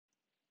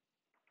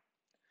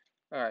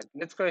All right,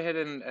 let's go ahead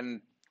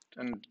and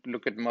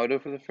look at MODO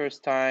for the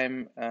first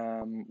time.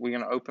 We're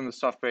going to open the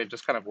software,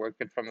 just kind of work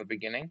it from the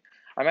beginning.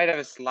 I might have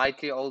a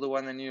slightly older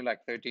one than you, like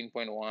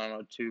 13.1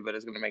 or 2, but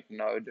it's going to make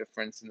no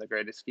difference in the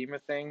greater scheme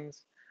of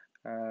things.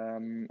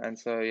 And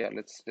so, yeah,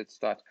 let's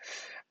start.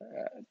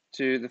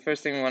 The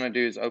first thing we want to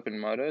do is open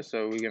MODO.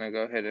 So we're going to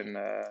go ahead and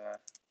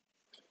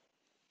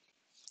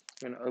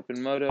going to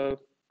open MODO.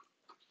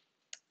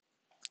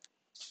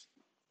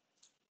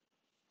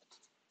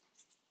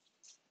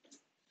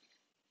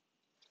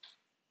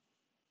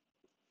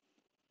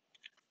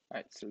 All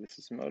right, so this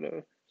is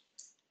MODO.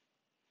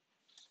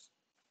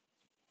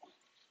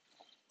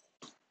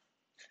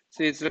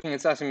 See,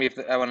 it's asking me if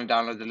I want to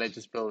download the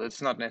latest build.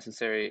 It's not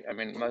necessary. I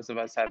mean, most of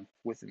us have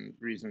within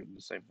reason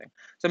the same thing.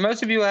 So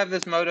most of you have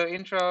this MODO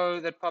intro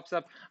that pops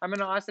up. I'm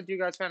going to ask that you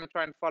guys kind of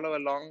try and follow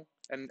along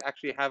and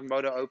actually have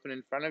MODO open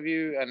in front of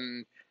you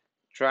and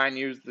try and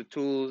use the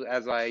tools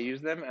as I use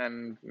them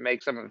and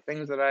make some of the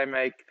things that I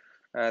make.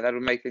 That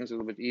will make things a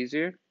little bit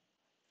easier.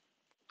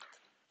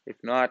 If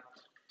not,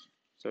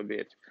 so be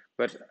it.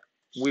 But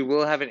we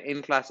will have an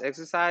in-class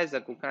exercise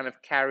that will kind of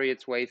carry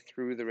its way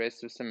through the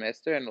rest of the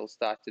semester, and it'll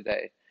start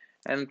today.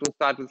 And we'll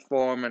start with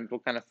form, and we'll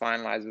kind of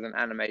finalize with an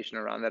animation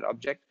around that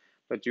object,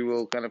 but you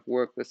will kind of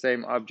work the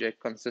same object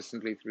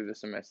consistently through the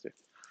semester.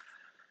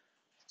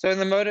 So in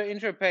the MODO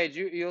intro page,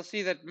 you'll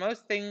see that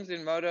most things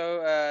in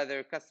MODO,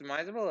 they're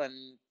customizable,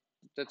 and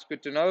that's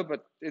good to know.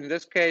 But in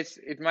this case,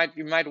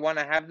 you might want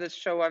to have this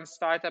show on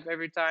startup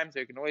every time, so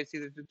you can always see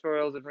the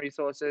tutorials and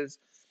resources.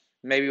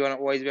 Maybe you want to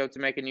always be able to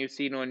make a new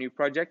scene or a new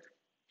project.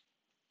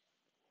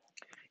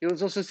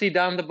 You'll also see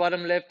down the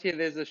bottom left here,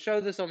 there's a show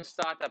this on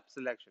startup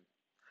selection.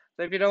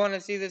 So if you don't want to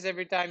see this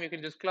every time, you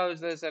can just close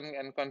this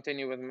and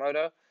continue with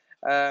MODO.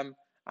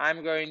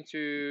 I'm going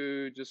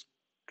to just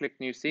click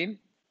new scene.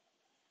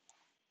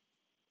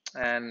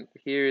 And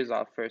here is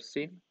our first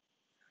scene.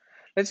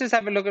 Let's just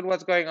have a look at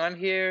what's going on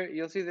here.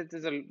 You'll see that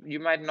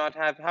you might not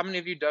have, how many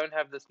of you don't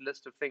have this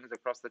list of things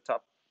across the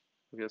top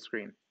of your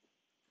screen?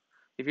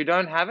 If you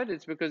don't have it,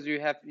 it's because you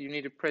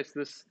need to press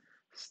this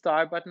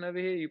star button over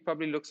here. You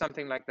probably look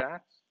something like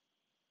that.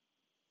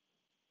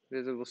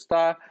 There's a little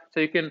star,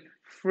 so you can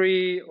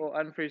free or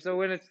unfree. So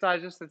when it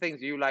starts, just the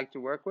things you like to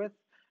work with,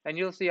 and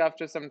you'll see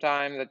after some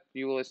time that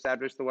you will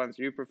establish the ones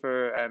you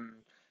prefer. And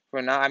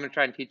for now, I'm gonna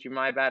try and teach you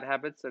my bad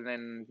habits, and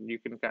then you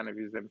can kind of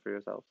use them for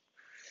yourself.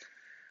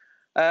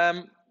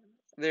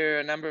 There are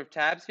a number of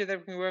tabs here that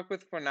we can work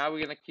with. For now, we're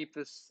gonna keep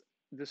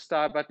the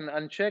star button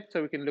unchecked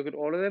so we can look at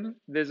all of them.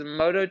 There's a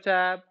MODO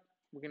tab.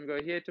 We can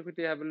go here to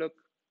quickly have a look.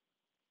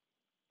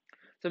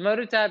 So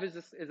MODO tab is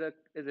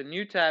a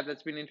new tab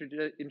that's been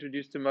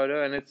introduced to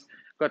MODO, and it's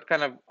got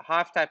kind of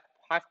half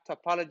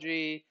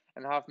topology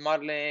and half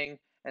modeling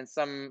and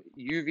some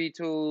UV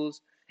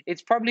tools.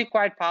 It's probably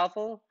quite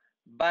powerful,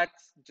 but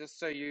just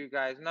so you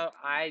guys know,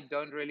 I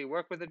don't really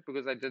work with it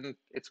because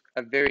it's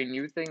a very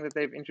new thing that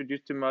they've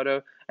introduced to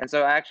MODO, and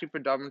so I actually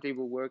predominantly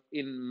will work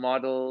in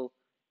model,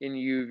 in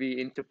UV,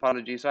 in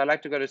topology. So I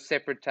like to go to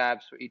separate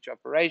tabs for each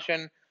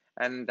operation,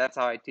 and that's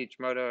how I teach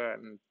MODO,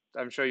 and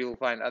I'm sure you'll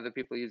find other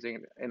people using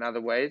it in other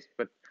ways,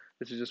 but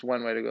this is just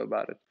one way to go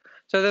about it.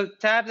 So the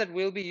tab that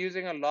we'll be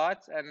using a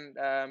lot,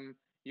 and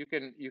you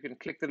can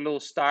click the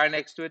little star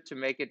next to it to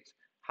make it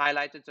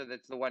highlighted, so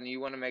that's the one you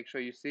want to make sure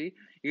you see.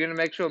 You're going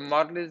to make sure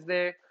model is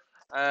there.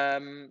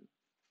 You're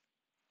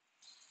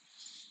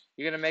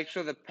going to make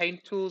sure the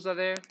paint tools are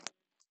there.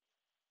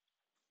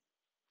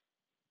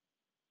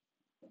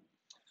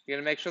 You're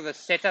going to make sure the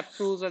setup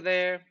tools are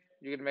there.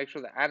 You're going to make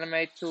sure the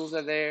animate tools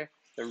are there,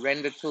 the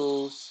render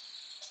tools.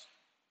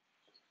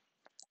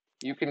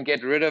 You can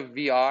get rid of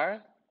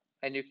VR,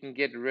 and you can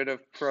get rid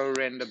of Pro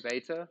Render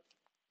Beta.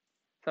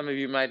 Some of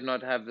you might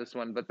not have this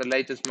one, but the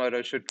latest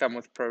MODO should come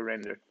with Pro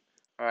Render.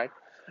 All right.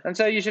 And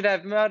so you should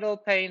have model,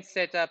 paint,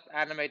 setup,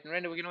 animate, and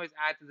render. We can always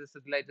add to this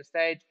at a later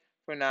stage.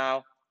 For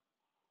now,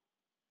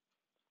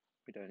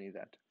 we don't need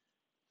that.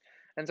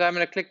 And so I'm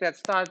going to click that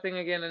start thing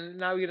again, and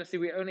now we're going to see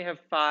we only have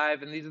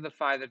 5, and these are the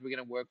 5 that we're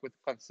going to work with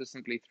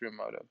consistently through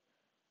MODO.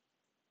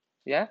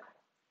 Yeah?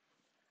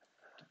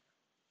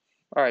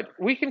 All right,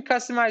 we can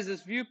customize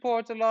this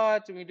viewport a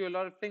lot, and we do a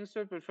lot of things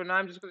to it, but for now,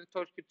 I'm just going to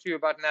talk to you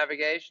about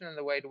navigation and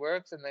the way it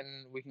works, and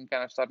then we can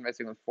kind of start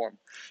messing with form.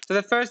 So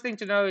the first thing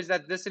to know is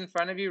that this in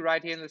front of you,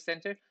 right here in the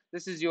center,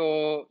 this is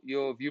your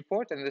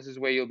viewport, and this is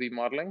where you'll be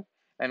modeling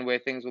and where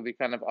things will be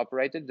kind of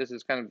operated. This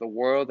is kind of the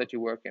world that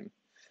you work in.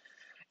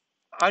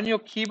 On your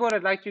keyboard,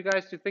 I'd like you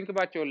guys to think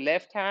about your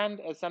left hand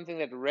as something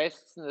that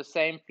rests in the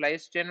same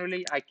place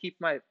generally. I keep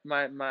my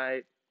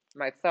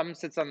thumb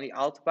sits on the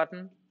Alt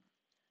button.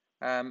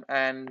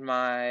 And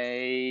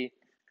my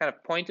kind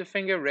of pointer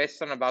finger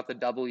rests on about the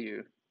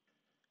W,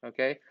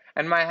 okay?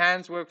 And my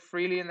hands work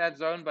freely in that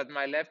zone, but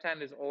my left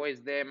hand is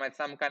always there. My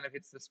thumb kind of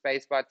hits the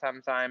space bar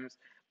sometimes.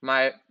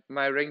 My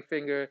ring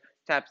finger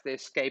taps the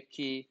escape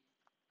key,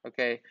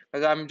 okay?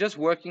 Because I'm just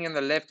working in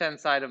the left-hand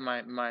side of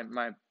my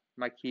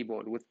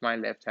keyboard with my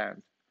left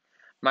hand.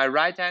 My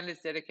right hand is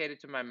dedicated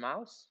to my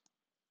mouse.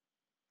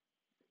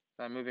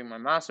 So I'm moving my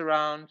mouse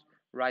around,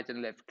 right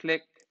and left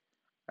click.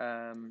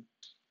 So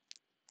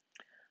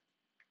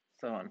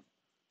on.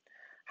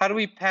 How do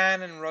we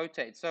pan and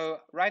rotate? So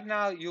right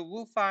now you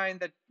will find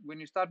that when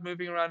you start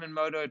moving around in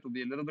MODO, it will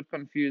be a little bit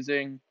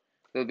confusing.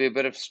 There'll be a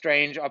bit of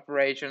strange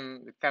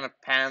operation. It kind of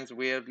pans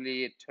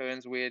weirdly. It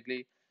turns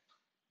weirdly.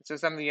 It's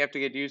just something you have to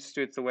get used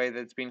to. It's the way that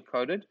it's been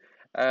coded.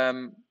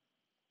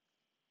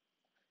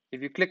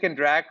 If you click and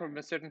drag from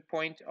a certain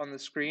point on the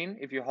screen,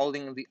 if you're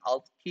holding the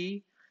Alt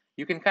key,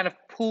 you can kind of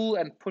pull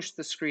and push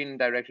the screen in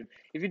direction.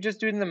 If you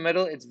just do it in the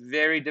middle, it's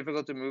very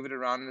difficult to move it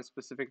around in a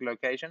specific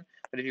location.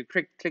 But if you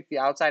click the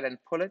outside and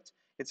pull it,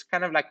 it's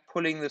kind of like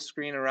pulling the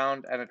screen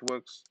around, and it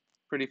works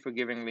pretty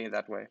forgivingly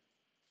that way.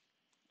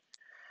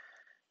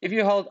 If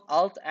you hold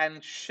Alt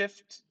and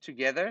Shift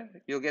together,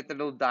 you'll get the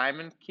little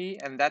diamond key,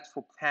 and that's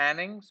for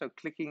panning, so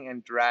clicking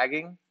and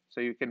dragging, so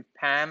you can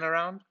pan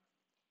around.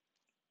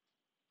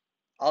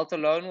 Alt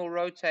alone will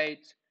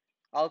rotate.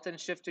 Alt and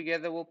Shift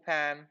together will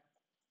pan.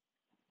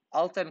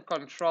 Alt and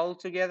Control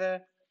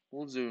together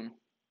will zoom.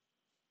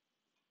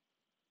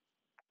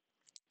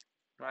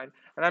 Right?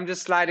 And I'm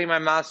just sliding my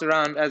mouse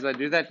around as I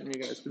do that, and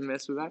you guys can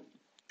mess with that.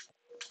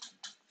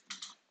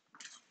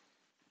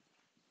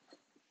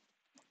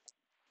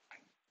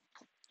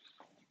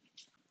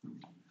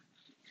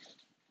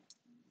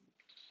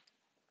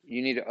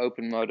 You need to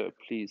open MODO,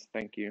 please.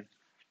 Thank you.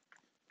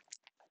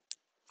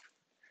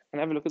 Can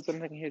I have a look at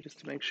something here just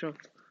to make sure?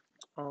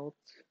 Alt.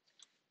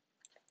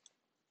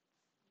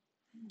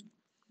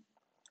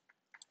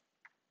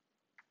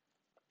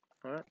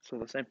 All right, it's all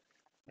the same.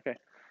 Okay.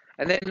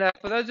 And then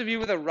for those of you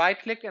with a right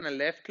click and a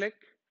left click,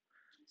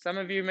 some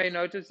of you may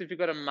notice if you've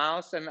got a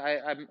mouse, and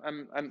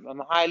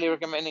I'm highly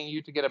recommending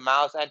you to get a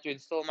mouse and to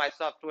install my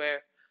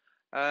software.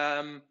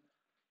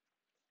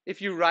 If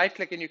you right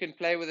click, and you can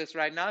play with this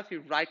right now, if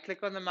you right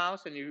click on the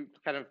mouse and you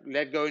kind of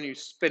let go and you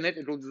spin it,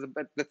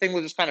 the thing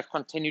will just kind of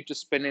continue to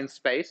spin in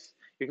space.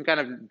 You can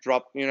kind of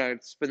drop,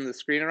 spin the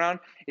screen around.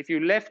 If you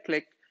left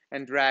click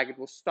and drag, it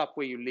will stop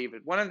where you leave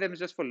it. One of them is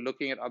just for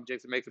looking at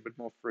objects. It makes it a bit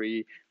more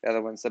free. The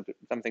other one's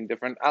something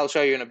different. I'll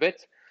show you in a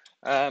bit.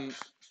 All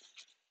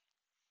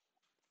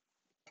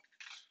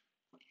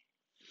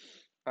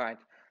right.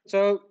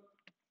 So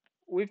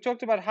we've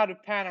talked about how to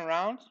pan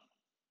around.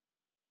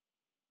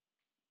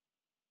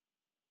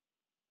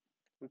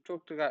 We've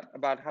talked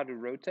about how to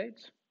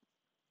rotate.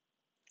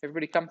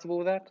 Everybody comfortable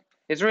with that?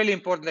 It's really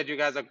important that you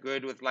guys are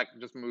good with like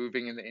just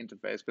moving in the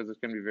interface, because it's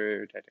going to be very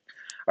irritating.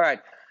 All right,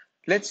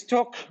 let's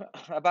talk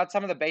about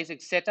some of the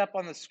basic setup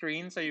on the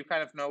screen so you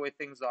kind of know where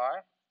things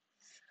are.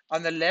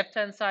 On the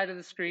left-hand side of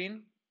the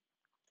screen,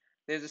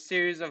 there's a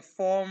series of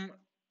form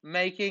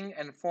making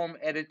and form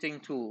editing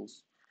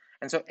tools.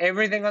 And so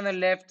everything on the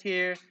left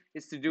here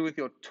is to do with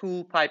your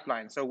tool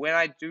pipeline. So when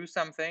I do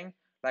something,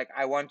 like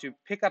I want to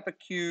pick up a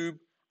cube,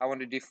 I want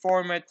to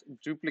deform it,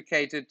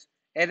 duplicate it,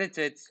 edit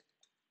it,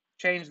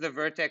 change the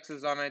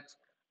vertexes on it.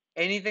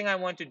 Anything I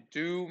want to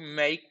do,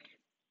 make,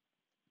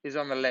 is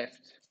on the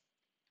left.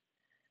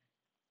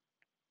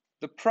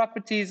 The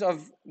properties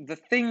of the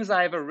things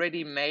I've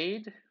already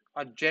made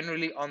are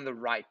generally on the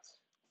right.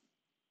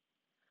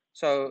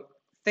 So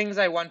things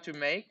I want to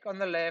make on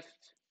the left,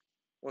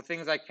 or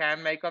things I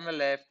can make on the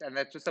left, and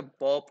that's just a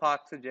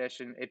ballpark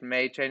suggestion. It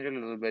may change a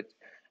little bit.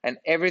 And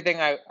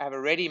everything I have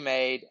already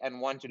made and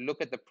want to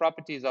look at the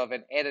properties of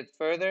and edit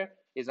further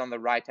is on the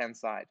right-hand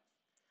side.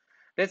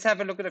 Let's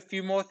have a look at a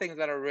few more things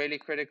that are really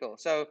critical.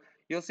 So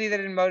you'll see that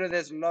in MODO,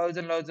 there's loads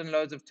and loads and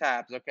loads of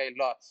tabs, okay,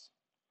 lots.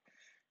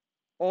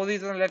 All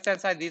these on the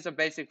left-hand side, these are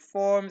basic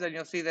forms, and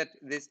you'll see that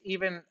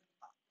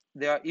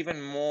there are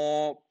even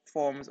more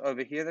forms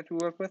over here that we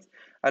work with.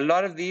 A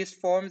lot of these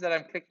forms that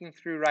I'm clicking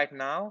through right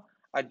now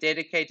are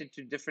dedicated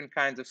to different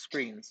kinds of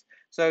screens.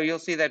 So you'll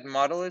see that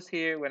model is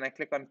here. When I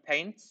click on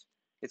paint,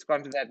 it's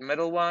gone to that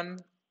middle one.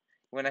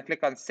 When I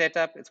click on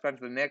setup, it's gone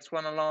to the next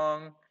one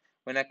along.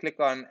 When I click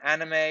on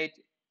animate,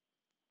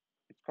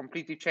 it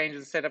completely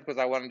changes the setup because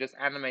I want to just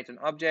animate an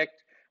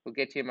object. We'll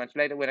get here much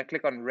later. When I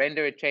click on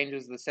render, it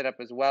changes the setup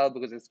as well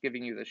because it's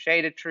giving you the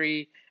shader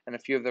tree and a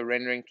few of the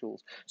rendering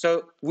tools.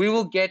 So we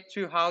will get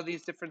to how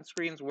these different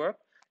screens work.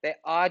 They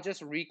are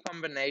just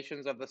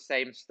recombinations of the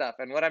same stuff.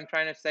 And what I'm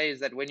trying to say is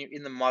that when you're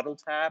in the model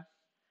tab,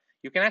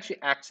 you can actually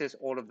access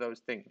all of those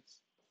things.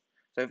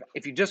 So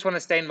if you just want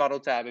to stay in model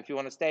tab, if you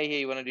want to stay here,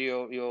 you want to do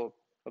your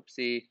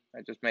oopsie,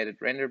 I just made it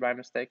render by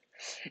mistake.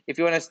 If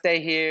you want to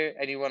stay here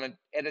and you want to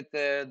edit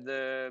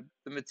the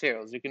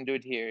materials, you can do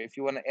it here. If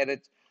you want to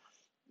edit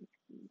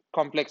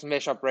complex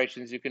mesh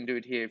operations, you can do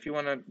it here. If you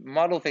want to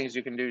model things,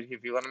 you can do it here.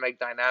 If you want to make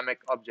dynamic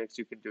objects,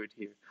 you can do it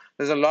here.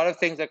 There's a lot of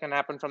things that can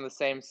happen from the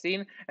same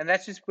scene, and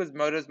that's just because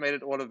MODO's made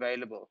it all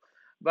available.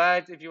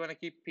 But if you want to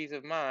keep peace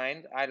of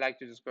mind, I like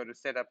to just go to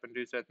setup and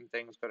do certain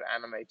things, go to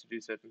animate to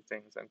do certain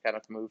things, and kind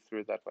of move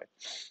through that way.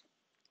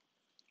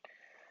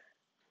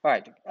 All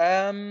right.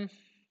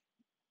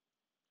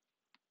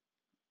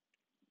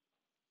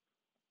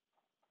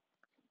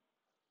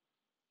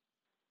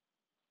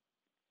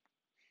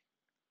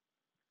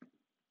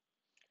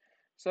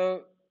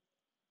 So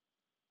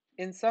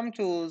in some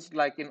tools,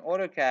 like in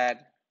AutoCAD,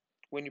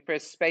 when you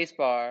press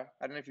spacebar,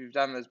 I don't know if you've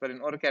done this, but in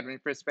AutoCAD, when you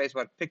press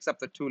spacebar, it picks up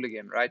the tool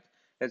again, right?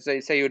 Let's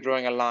say you're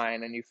drawing a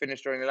line and you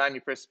finish drawing the line,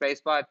 you press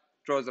spacebar, it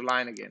draws a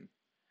line again.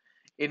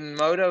 In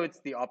MODO, it's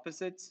the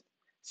opposite.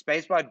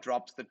 Spacebar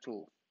drops the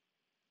tool.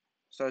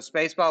 So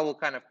spacebar will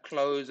kind of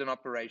close an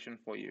operation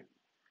for you,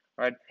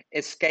 right?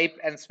 Escape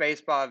and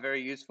spacebar are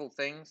very useful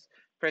things.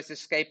 Press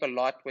escape a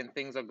lot when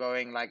things are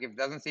going, like if it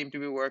doesn't seem to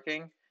be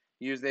working,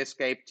 use the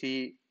escape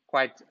key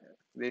quite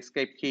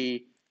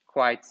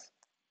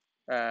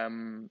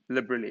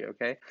liberally,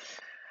 okay?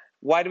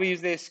 Why do we use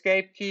the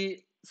escape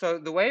key? So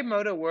the way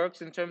MODO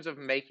works in terms of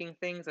making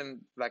things and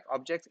like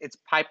objects, it's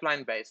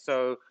pipeline based.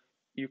 So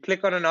you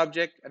click on an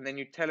object and then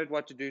you tell it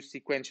what to do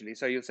sequentially.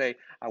 So you'll say,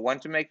 I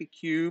want to make a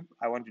cube,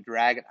 I want to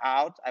drag it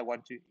out, I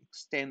want to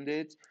extend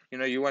it.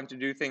 You want to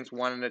do things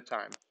one at a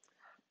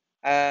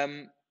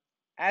time.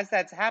 As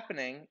that's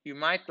happening, you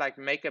might like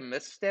make a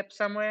misstep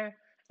somewhere.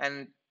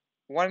 And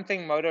one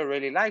thing MODO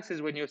really likes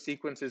is when your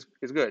sequence is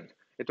good.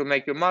 It will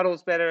make your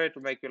models better, it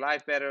will make your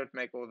life better, it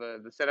will make all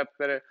the setups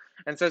better.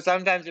 And so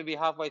sometimes you'll be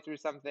halfway through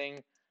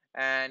something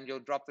and you'll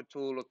drop the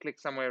tool or click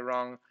somewhere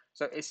wrong.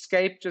 So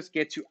escape just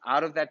gets you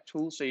out of that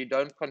tool so you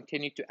don't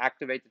continue to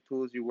activate the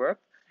tool as you work.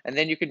 And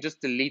then you can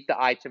just delete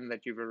the item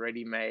that you've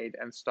already made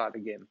and start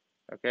again.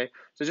 Okay,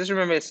 so just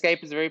remember,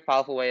 escape is a very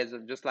powerful way as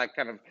of just like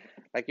kind of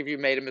like if you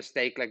made a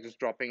mistake, like just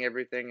dropping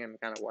everything and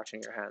kind of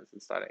washing your hands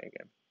and starting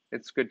again.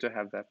 It's good to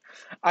have that.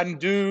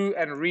 Undo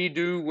and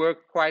redo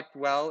work quite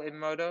well in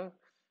MODO.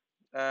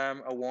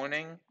 A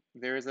warning,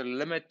 there is a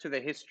limit to the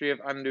history of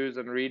undos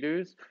and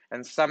redos,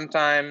 and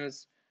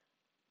sometimes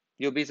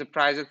you'll be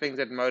surprised at things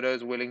that MODO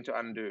is willing to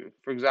undo.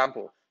 For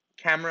example,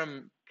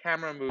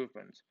 camera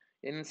movement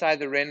inside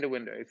the render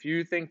window. If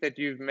you think that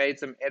you've made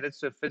some edits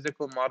to a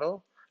physical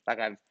model, like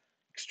I've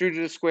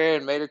extruded a square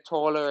and made it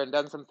taller and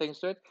done some things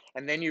to it,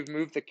 and then you've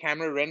moved the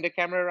render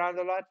camera around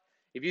a lot,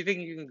 if you think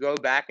you can go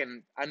back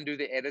and undo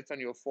the edits on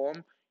your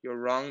form, you're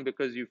wrong,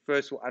 because you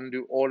first will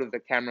undo all of the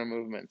camera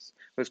movements.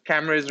 Because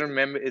camera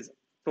is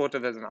thought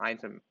of as an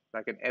item,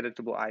 like an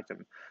editable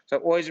item. So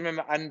always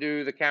remember,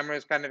 undo. The camera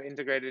is kind of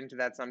integrated into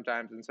that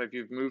sometimes, and so if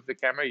you've moved the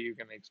camera, you're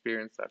going to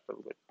experience that a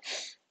little bit.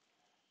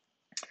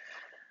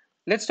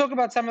 Let's talk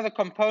about some of the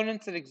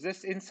components that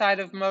exist inside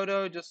of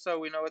MODO, just so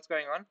we know what's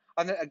going on.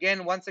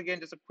 Once again,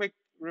 just a quick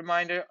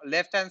reminder,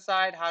 left-hand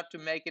side, how to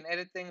make and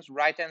edit things,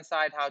 right-hand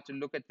side, how to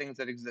look at things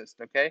that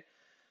exist, okay?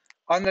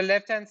 On the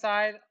left-hand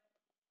side,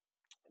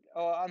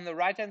 or on the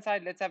right-hand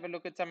side, let's have a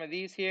look at some of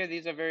these here.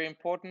 These are very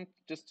important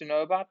just to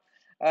know about.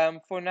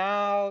 For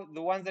now,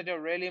 the ones that are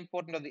really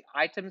important are the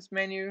items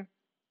menu,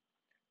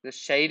 the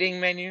shading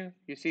menu.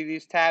 You see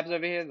these tabs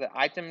over here, the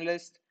item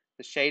list,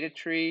 the shaded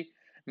tree.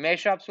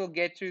 Mesh ups we'll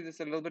get to. This is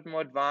a little bit more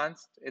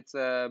advanced. It's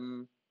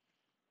like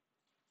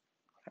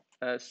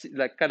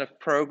kind of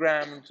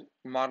programmed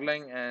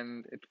modeling,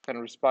 and it kind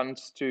of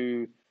responds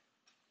to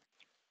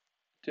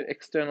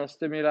external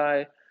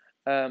stimuli.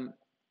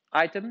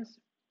 Items.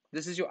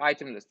 This is your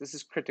item list. This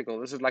is critical.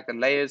 This is like the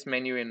layers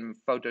menu in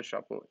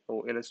Photoshop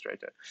or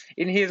Illustrator.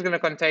 In here is going to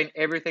contain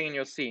everything in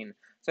your scene.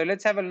 So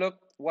let's have a look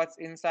what's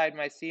inside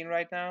my scene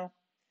right now.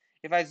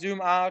 If I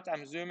zoom out,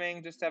 I'm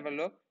zooming, just have a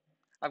look.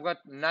 I've got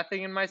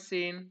nothing in my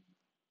scene.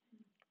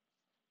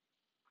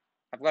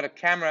 I've got a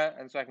camera,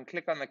 and so I can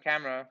click on the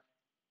camera,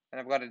 and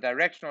I've got a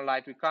directional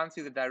light. We can't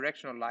see the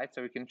directional light,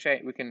 so we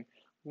can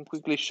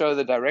quickly show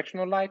the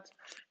directional light.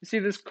 You see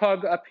this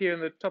cog up here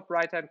in the top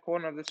right-hand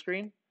corner of the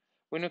screen?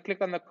 When we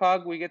click on the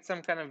cog, we get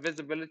some kind of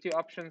visibility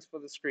options for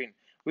the screen.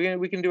 We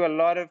can make a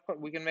lot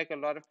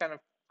of kind of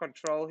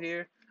control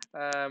here.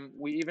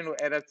 We even will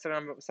edit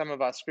some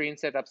of our screen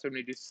setups when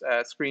we do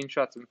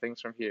screenshots and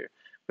things from here.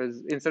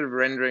 Because instead of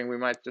rendering, we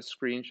might just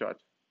screenshot.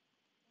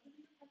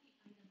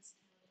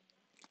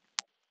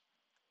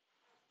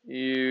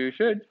 You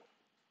should.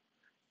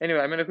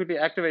 Anyway, I'm going to quickly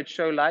activate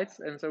show lights.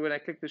 And so when I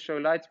click the show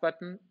lights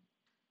button,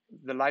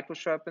 the light will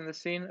show up in the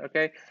scene.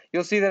 Okay.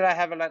 You'll see that I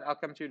have a light. I'll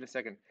come to you in a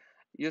second.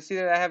 You'll see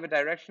that I have a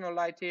directional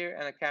light here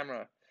and a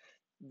camera.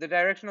 The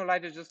directional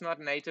light is just not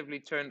natively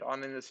turned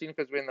on in the scene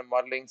because we're in the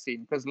modeling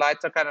scene, because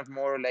lights are kind of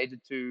more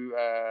related to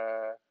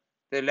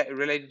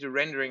related to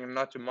rendering and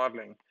not to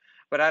modeling.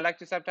 But I like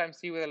to sometimes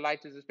see where the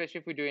light is, especially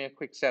if we're doing a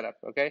quick setup.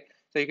 Okay.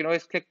 So you can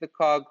always click the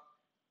cog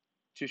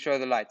to show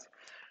the lights.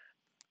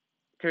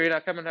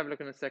 Karina, come and have a look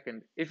in a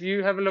second. If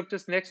you have a look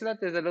just next to that,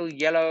 there's a little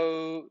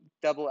yellow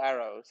double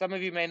arrow. Some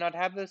of you may not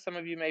have this. Some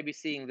of you may be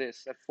seeing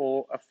this, a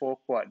four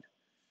quad.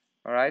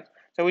 All right.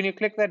 So when you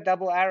click that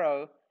double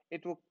arrow,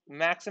 it will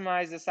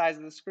maximize the size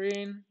of the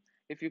screen.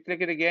 If you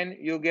click it again,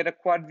 you'll get a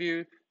quad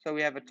view. So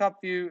we have a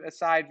top view, a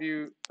side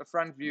view, a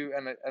front view,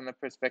 and a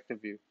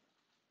perspective view.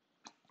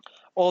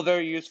 All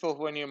very useful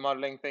when you're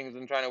modeling things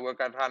and trying to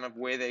work out kind of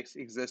where they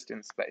exist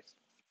in space.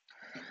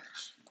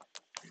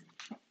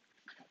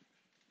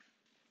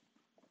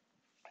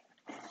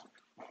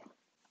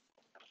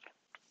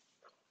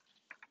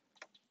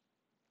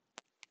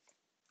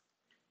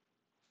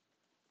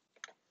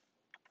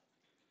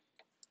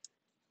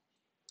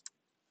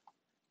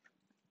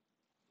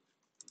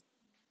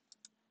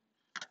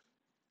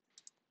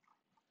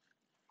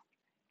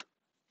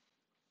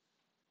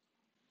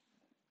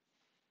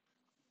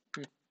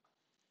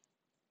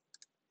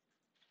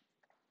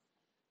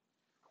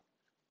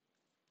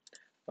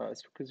 Oh,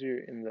 it's because you're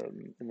in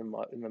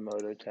the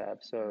MODO tab.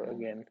 So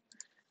again,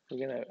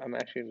 I'm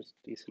actually just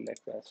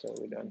deselect that so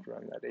we don't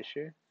run that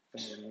issue,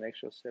 and then make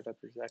sure setup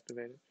is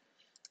activated.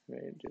 We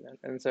do that,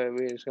 and so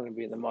we're just going to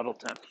be in the model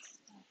tab.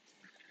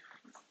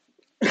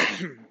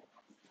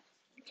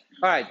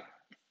 All right.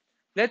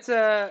 Let's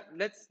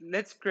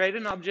create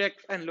an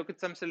object and look at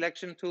some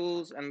selection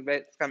tools and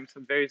some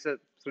very sort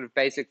of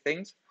basic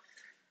things.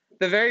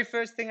 The very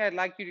first thing I'd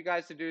like you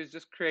guys to do is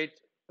just create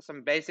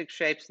some basic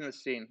shapes in the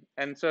scene.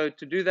 And so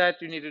to do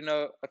that, you need to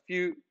know a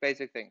few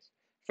basic things.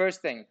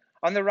 First thing,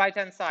 on the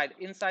right-hand side,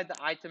 inside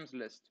the items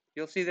list,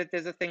 you'll see that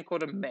there's a thing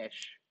called a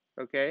mesh,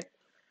 okay?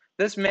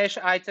 This mesh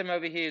item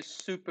over here is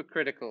super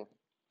critical.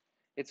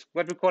 It's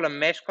what we call a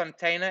mesh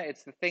container.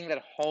 It's the thing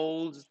that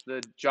holds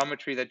the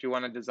geometry that you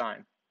want to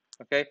design,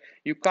 okay?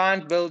 You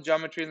can't build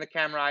geometry in the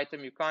camera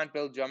item. You can't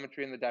build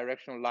geometry in the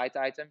directional light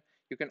item.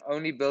 You can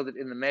only build it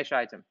in the mesh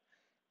item.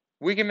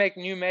 We can make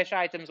new mesh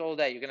items all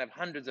day. You can have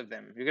hundreds of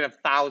them. You can have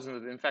thousands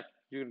of them. In fact,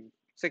 you can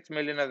 6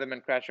 million of them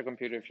and crash your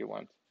computer if you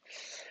want.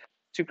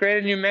 To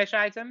create a new mesh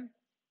item,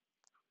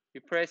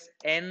 you press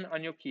N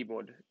on your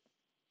keyboard.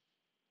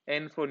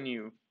 N for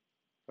new,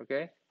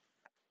 okay?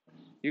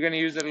 You're going to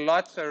use it a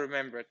lot, so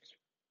remember it.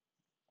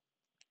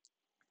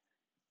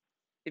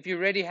 If you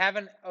already have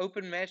an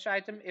open mesh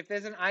item, if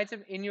there's an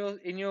item in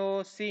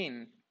your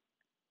scene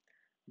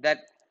that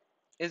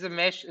is a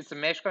mesh, it's a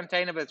mesh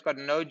container, but it's got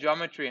no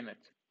geometry in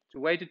it. The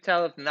way to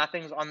tell if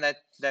nothing's on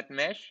that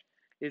mesh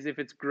is if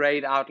it's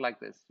grayed out like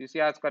this. You see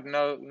how it's got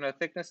no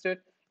thickness to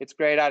it? It's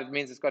grayed out. It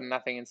means it's got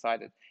nothing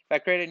inside it. If I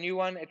create a new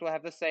one, it will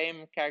have the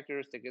same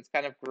characteristic. It's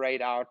kind of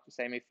grayed out, the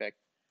same effect.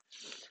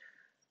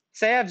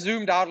 Say I've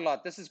zoomed out a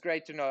lot. This is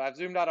great to know. I've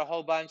zoomed out a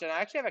whole bunch, and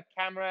I actually have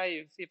a camera.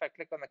 You see if I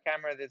click on the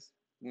camera, there's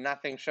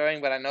nothing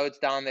showing, but I know it's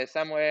down there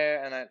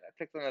somewhere, and I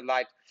clicked on the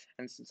light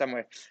and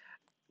somewhere.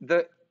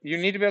 You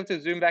need to be able to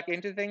zoom back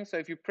into things. So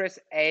if you press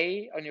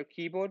A on your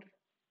keyboard,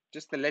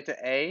 just the letter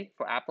A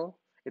for Apple,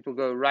 it will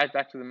go right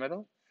back to the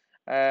middle.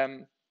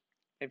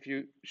 If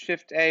you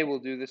Shift A, will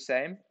do the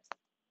same.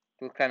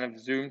 It will kind of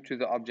zoom to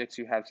the objects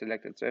you have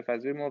selected. So if I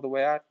zoom all the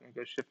way out and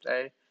go Shift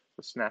A, it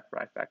will snap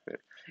right back there.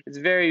 It's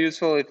very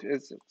useful.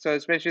 So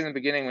especially in the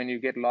beginning when you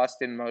get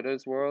lost in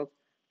MODO's world,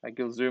 like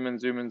you'll zoom and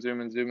zoom and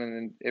zoom and zoom and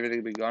then everything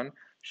will be gone.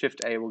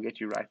 Shift A will get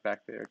you right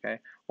back there, okay?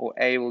 Or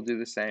A will do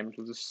the same. It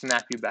will just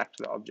snap you back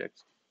to the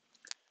object.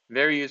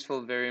 Very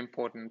useful, very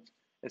important,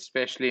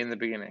 especially in the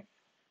beginning,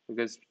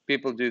 because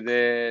people do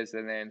this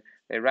and then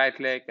they right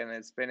click and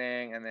then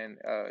spinning and then,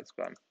 oh, it's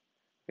gone.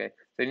 Okay,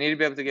 so you need to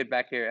be able to get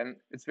back here, and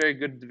it's very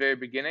good at the very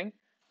beginning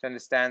to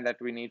understand that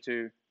we need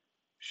to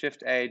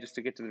Shift A just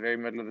to get to the very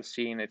middle of the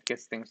scene. It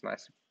gets things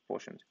nicely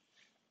proportioned.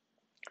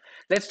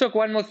 Let's talk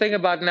one more thing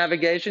about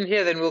navigation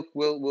here, then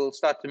we'll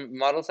start to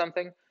model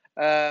something.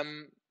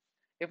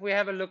 If we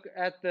have a look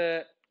at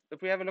the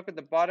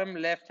bottom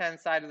left-hand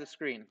side of the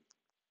screen,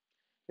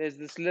 there's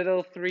this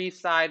little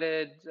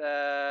three-sided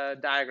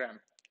diagram,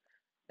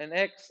 an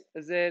X,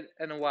 a Z,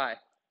 and a Y.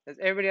 Does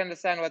everybody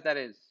understand what that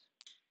is?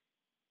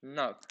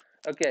 No.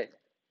 Okay.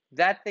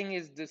 That thing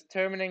is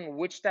determining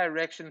which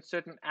direction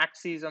certain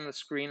axes on the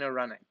screen are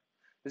running.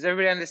 Does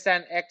everybody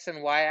understand X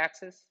and Y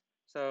axis?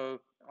 So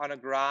on a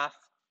graph,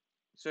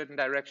 certain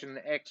direction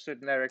the X,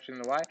 certain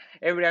direction the Y.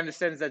 Everybody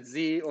understands that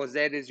Z or Z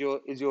is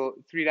your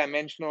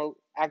three-dimensional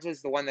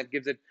axis, the one that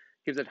gives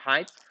it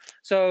height.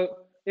 So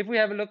if we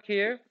have a look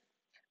here,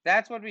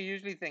 that's what we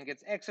usually think.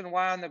 It's X and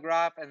Y on the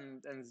graph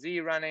and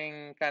Z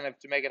running kind of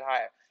to make it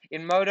higher.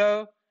 In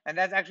MODO, and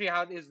that's actually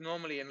how it is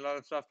normally in a lot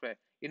of software.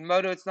 In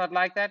MODO, it's not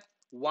like that.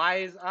 Y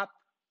is up,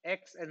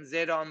 X and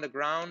Z are on the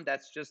ground.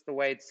 That's just the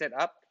way it's set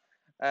up.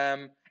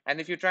 And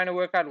if you're trying to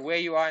work out where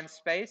you are in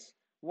space,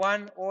 you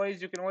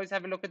can always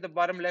have a look at the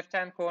bottom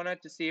left-hand corner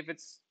to see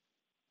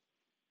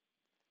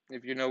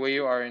if you know where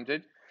you're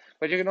oriented.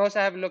 But you can also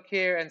have a look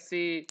here and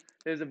see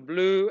there's a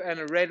blue and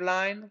a red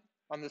line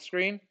on the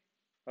screen.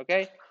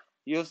 Okay,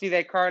 you'll see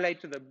they correlate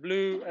to the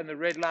blue and the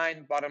red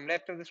line bottom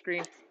left of the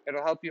screen.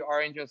 It'll help you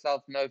orient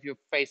yourself, know if you're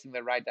facing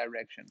the right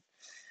direction.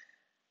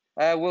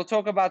 We'll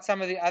talk about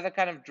some of the other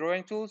kind of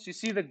drawing tools. You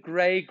see the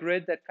gray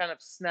grid that kind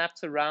of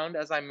snaps around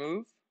as I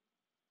move?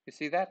 You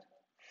see that?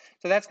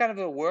 So that's kind of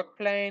the work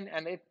plane,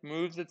 and it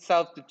moves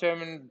itself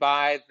determined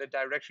by the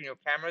direction your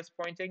camera is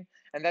pointing.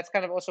 And that's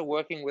kind of also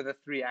working with the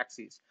three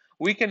axes.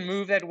 We can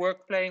move that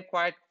work plane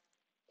quite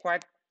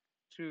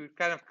to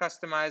kind of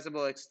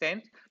customizable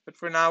extent, but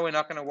for now we're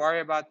not going to worry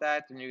about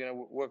that, and you're going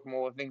to work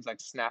more with things like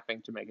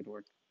snapping to make it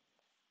work.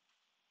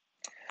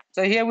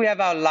 So here we have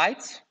our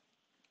lights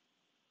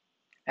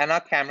and our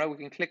camera. We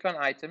can click on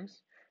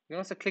items. We can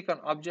also click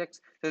on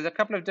objects. There's a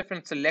couple of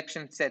different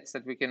selection sets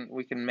that we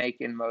can make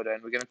in MODO,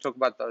 and we're going to talk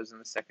about those in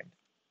a second.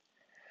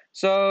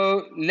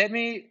 So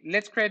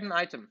let's create an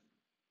item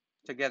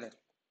together.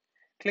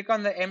 Click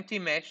on the empty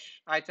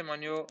mesh item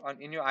in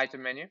your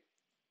item menu.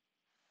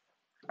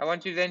 I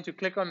want you then to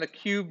click on the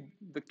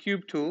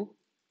cube tool,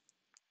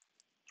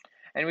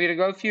 and we're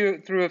going to go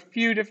through a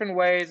few different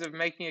ways of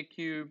making a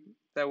cube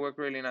that work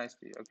really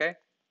nicely. Okay.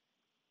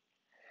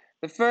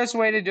 The first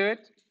way to do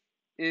it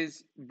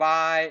is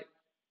by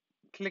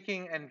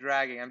clicking and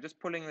dragging. I'm just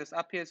pulling this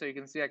up here so you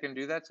can see I can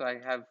do that. So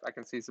I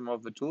can see some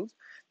of the tools.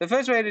 The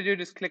first way to do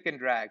it is click and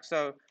drag.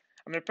 So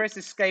I'm going to press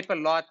escape a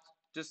lot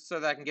just so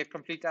that I can get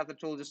complete out the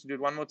tool. Just to do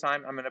it one more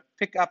time, I'm going to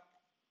pick up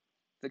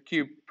the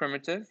cube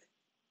primitive.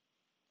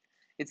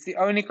 It's the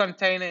only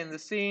container in the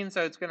scene,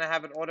 so it's going to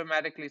have it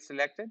automatically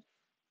selected,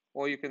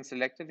 or you can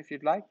select it if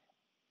you'd like.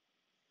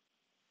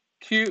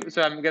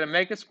 So I'm going to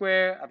make a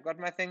square. I've got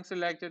my thing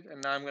selected,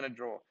 and now I'm going to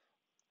draw.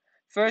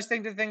 First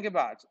thing to think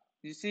about,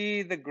 you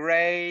see the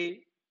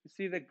gray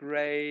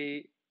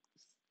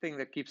thing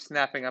that keeps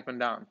snapping up and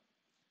down.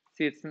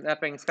 See, it's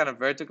snapping, it's kind of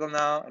vertical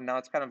now, and now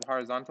it's kind of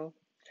horizontal.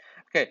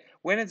 Okay,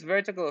 when it's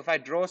vertical, if I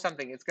draw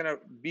something, it's going to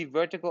be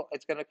vertical.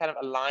 It's going to kind of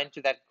align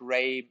to that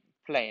gray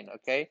plane,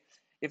 okay?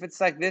 If it's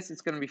like this,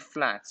 it's going to be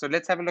flat. So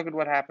let's have a look at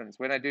what happens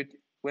when I do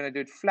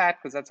it flat,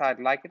 because that's how I'd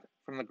like it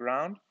from the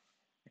ground.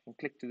 I can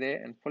click to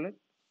there and pull it.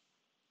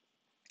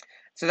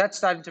 So that's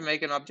starting to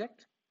make an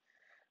object.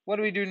 What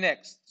do we do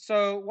next?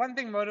 So one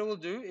thing MODO will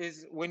do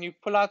is when you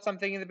pull out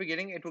something in the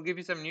beginning, it will give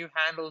you some new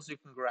handles you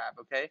can grab,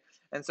 okay?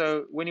 And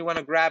so when you want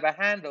to grab a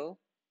handle,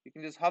 you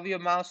can just hover your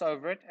mouse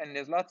over it, and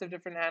there's lots of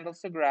different handles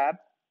to grab.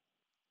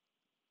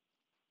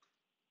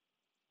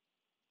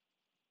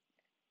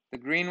 The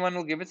green one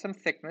will give it some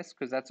thickness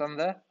because that's on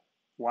the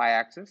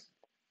y-axis.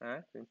 All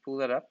right, so pull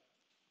that up.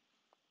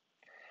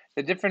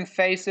 The different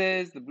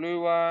faces, the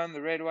blue one,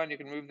 the red one, you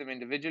can move them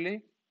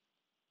individually.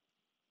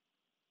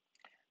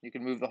 You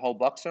can move the whole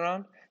box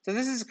around. So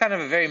this is kind of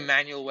a very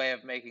manual way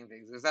of making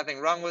things. There's nothing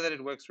wrong with it.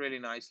 It works really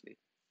nicely.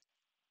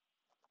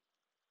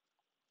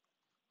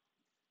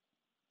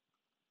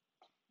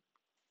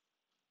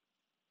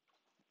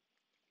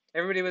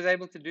 Everybody was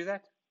able to do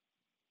that?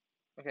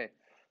 Okay.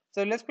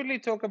 So let's quickly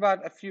talk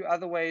about a few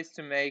other ways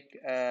to make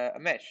a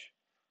mesh.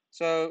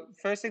 So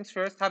first things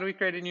first, how do we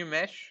create a new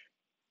mesh?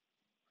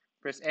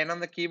 Press N on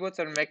the keyboard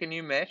so to make a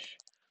new mesh.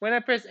 When I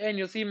press N,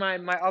 you'll see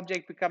my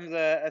object becomes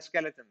a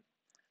skeleton.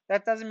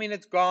 That doesn't mean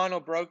it's gone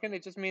or broken.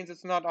 It just means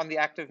it's not on the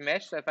active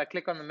mesh. So if I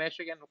click on the mesh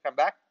again, it'll come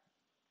back.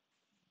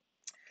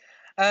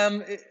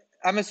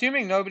 I'm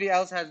assuming nobody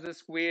else has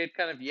this weird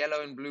kind of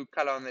yellow and blue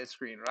color on their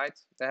screen, right?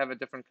 They have a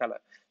different color.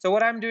 So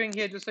what I'm doing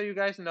here, just so you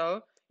guys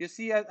know, you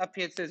see up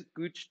here it says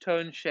Gooch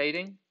tone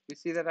shading. You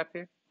see that up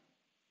here?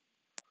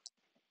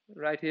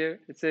 Right here,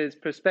 it says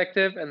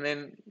perspective and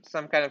then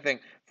some kind of thing.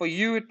 For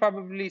you, it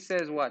probably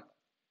says what?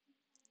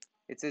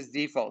 It says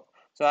default.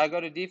 So I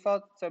go to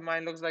default, so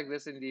mine looks like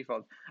this in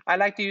default. I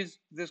like to use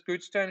this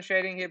Gooch tone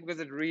shading here because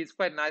it reads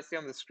quite nicely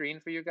on the screen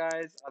for you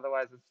guys.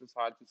 Otherwise, it's just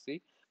hard to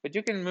see. But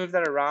you can move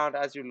that around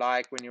as you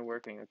like when you're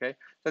working, okay?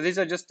 So these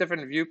are just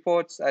different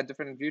viewports,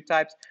 different view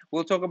types.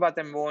 We'll talk about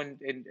them more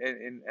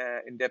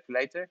in depth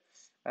later.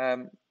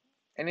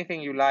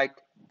 Anything you like,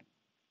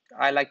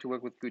 I like to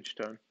work with Gooch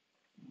tone,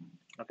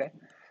 okay?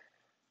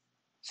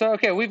 So,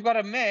 okay, we've got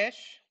a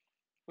mesh.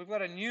 We've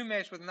got a new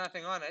mesh with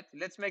nothing on it.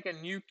 Let's make a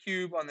new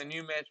cube on the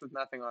new mesh with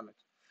nothing on it.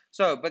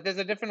 So, but there's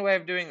a different way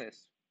of doing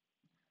this.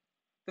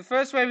 The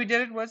first way we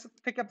did it was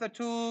pick up the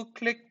tool,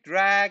 click,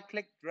 drag,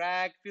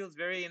 feels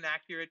very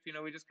inaccurate. You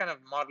know, we're just kind of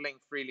modeling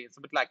freely. It's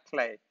a bit like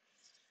clay.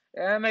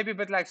 Maybe a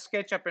bit like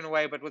SketchUp in a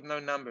way, but with no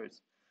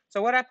numbers.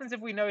 So what happens if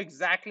we know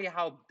exactly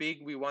how big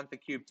we want the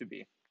cube to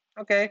be?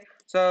 Okay,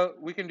 so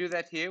we can do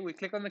that here. We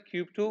click on the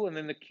cube tool and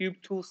then the cube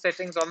tool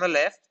settings on the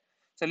left.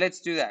 So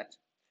let's do that.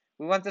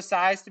 We want the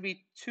size to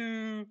be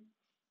 2.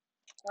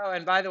 Oh,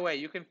 and by the way,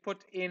 you can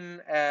put in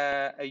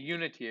a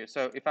unit here.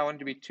 So if I want it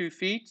to be 2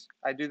 feet,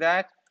 I do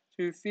that.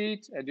 2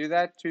 feet, I do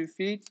that. 2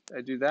 feet, I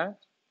do that.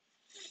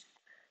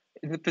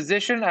 In the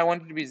position, I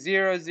want it to be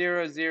 0,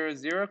 0, 0,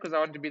 0, because I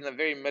want it to be in the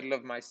very middle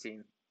of my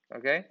scene.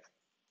 Okay?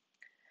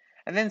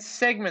 And then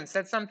segments,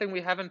 that's something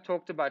we haven't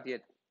talked about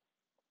yet.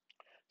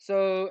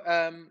 So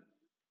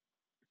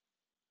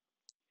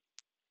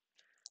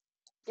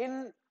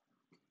in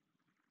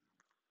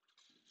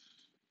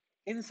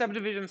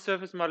subdivision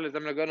surface modelers,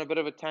 I'm going to go on a bit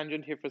of a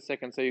tangent here for a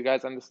second so you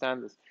guys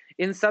understand this.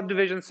 In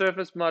subdivision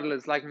surface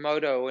modelers like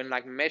MODO and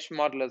like mesh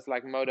modelers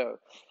like MODO,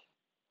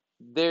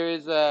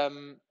 there's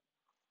kind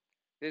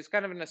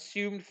of an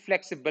assumed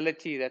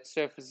flexibility that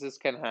surfaces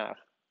can have.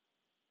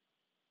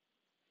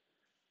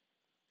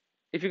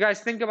 If you guys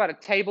think about a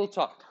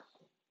tabletop,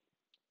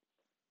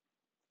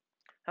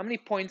 how many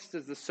points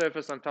does the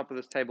surface on top of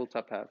this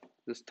tabletop have?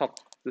 This top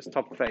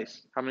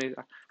face. How many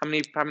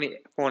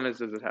corners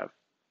does it have?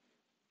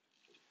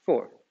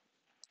 4,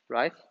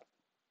 right?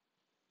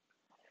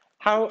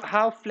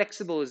 How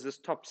flexible is this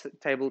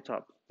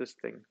tabletop, this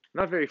thing?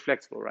 Not very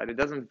flexible, right? It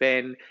doesn't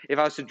bend. If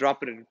I was to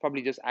drop it, it would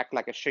probably just act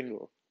like a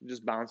shingle,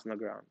 just bounce on the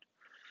ground.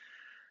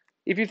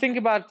 If you think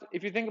about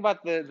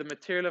the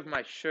material of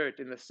my shirt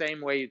in the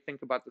same way you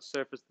think about the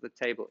surface of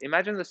the table.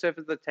 Imagine the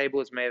surface of the table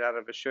is made out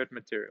of a shirt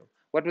material.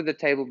 What would the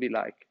table be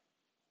like?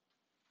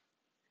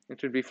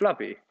 It would be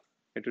floppy.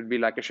 It would be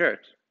like a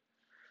shirt.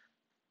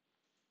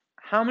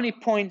 How many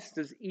points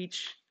does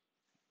each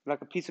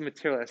like a piece of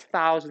material. There's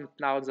thousands and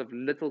thousands of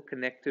little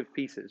connective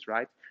pieces,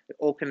 right? They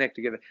all connect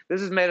together.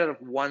 This is made out of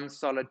one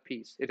solid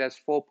piece. It has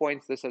 4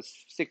 points. This has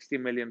 60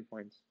 million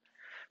points.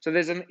 So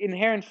there's an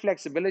inherent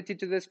flexibility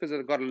to this because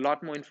it's got a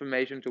lot more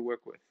information to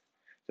work with.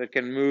 So it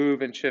can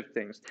move and shift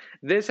things.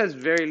 This has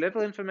very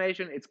little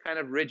information. It's kind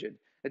of rigid.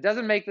 It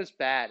doesn't make this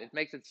bad. It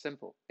makes it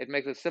simple. It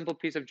makes a simple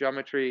piece of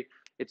geometry.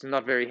 It's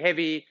not very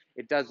heavy.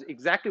 It does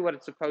exactly what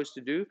it's supposed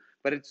to do,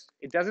 but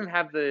it doesn't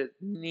have the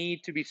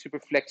need to be super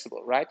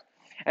flexible, right?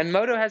 And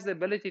MODO has the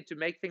ability to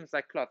make things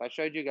like cloth. I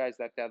showed you guys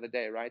that the other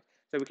day, right?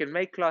 So we can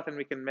make cloth and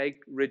we can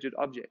make rigid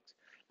objects.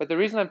 But the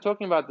reason I'm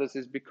talking about this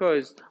is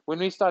because when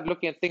we start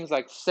looking at things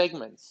like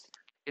segments,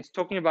 it's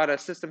talking about a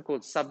system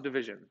called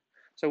subdivision.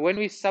 So when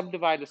we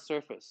subdivide a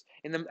surface,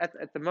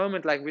 at the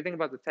moment, like we think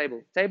about the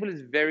table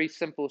is very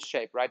simple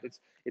shape, right?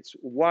 It's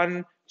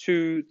 1,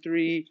 2,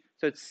 3,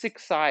 so it's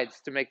 6 sides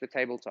to make the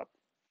tabletop.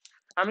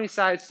 How many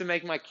sides to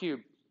make my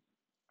cube?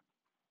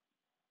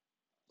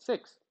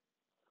 6.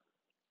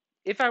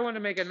 If I want to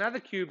make another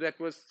cube that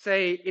was,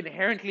 say,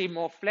 inherently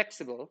more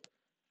flexible,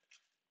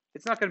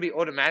 it's not going to be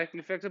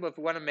automatically flexible. If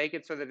we want to make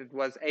it so that it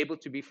was able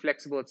to be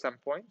flexible at some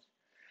point,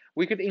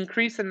 we could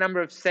increase the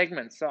number of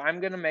segments. So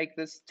I'm going to make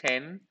this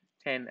 10,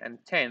 10, and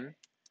 10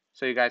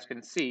 so you guys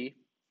can see.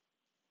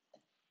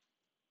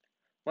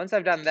 Once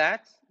I've done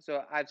that,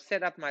 so I've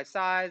set up my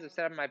size, I've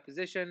set up my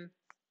position,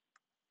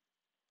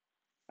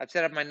 I've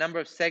set up my number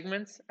of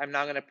segments. I'm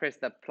now going to press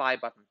the apply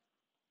button.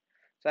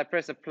 So I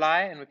press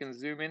apply and we can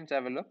zoom in to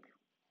have a look.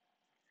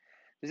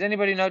 Does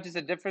anybody notice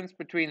a difference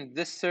between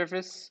this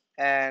surface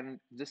and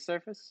this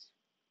surface?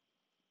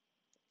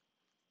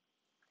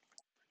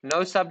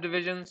 No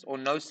subdivisions or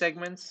no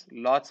segments,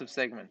 lots of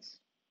segments.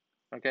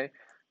 Okay,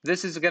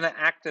 this is going to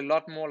act a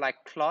lot more like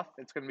cloth.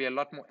 It's going to be a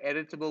lot more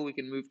editable. We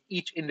can move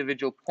each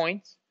individual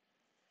point,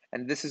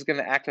 and this is going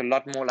to act a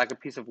lot more like a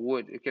piece of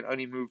wood. It can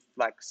only move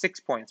like 6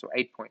 points or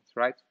 8 points,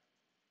 right?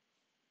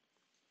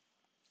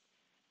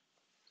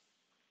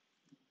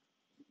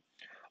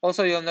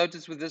 Also, you'll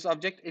notice with this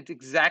object, it's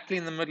exactly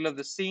in the middle of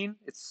the scene.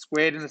 It's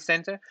squared in the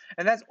center.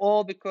 And that's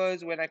all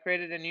because when I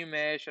created a new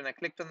mesh and I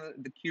clicked on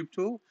the cube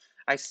tool,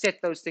 I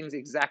set those things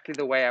exactly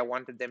the way I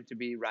wanted them to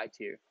be right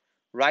here.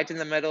 Right in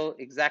the middle,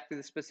 exactly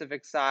the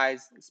specific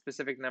size,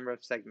 specific number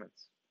of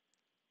segments.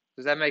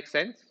 Does that make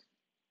sense?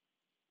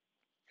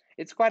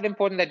 It's quite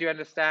important that you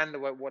understand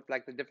what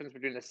like the difference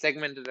between a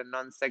segmented and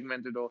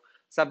non-segmented or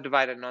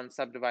subdivided and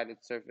non-subdivided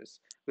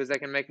surface, because they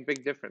can make a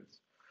big difference.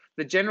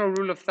 The general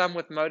rule of thumb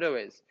with MODO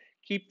is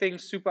keep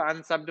things super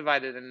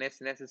unsubdivided unless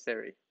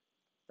necessary.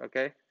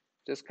 Okay,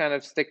 just kind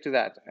of stick to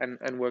that and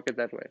work it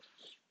that way.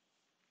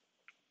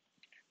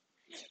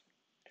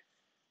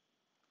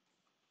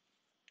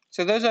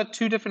 So those are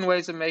two different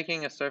ways of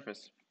making a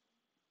surface.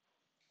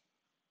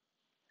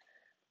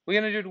 We're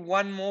going to do it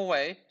one more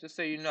way, just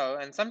so you know.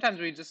 And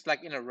sometimes we just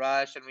like in a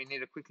rush and we need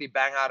to quickly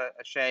bang out a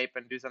shape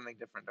and do something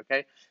different.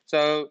 Okay,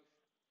 so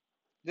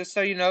just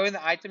so you know, in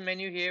the item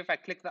menu here, if I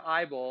click the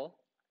eyeball,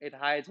 it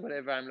hides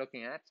whatever I'm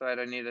looking at, so I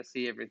don't need to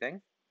see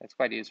everything. That's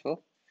quite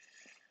useful.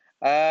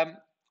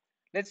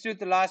 Let's do it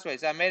the last way.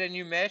 So I made a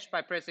new mesh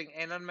by pressing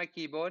N on my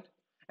keyboard,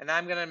 and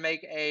I'm going to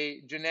make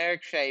a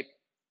generic shape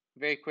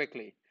very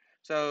quickly.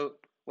 So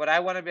what I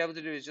want to be able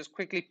to do is just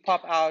quickly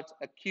pop out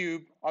a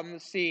cube on the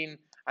scene.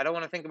 I don't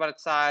want to think about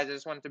its size. I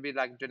just want it to be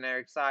like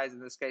generic size.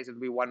 In this case,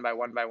 it'll be 1 by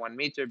 1 by 1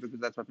 meter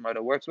because that's what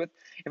MODO works with.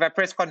 If I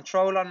press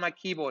Control on my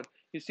keyboard,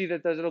 you see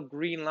that those little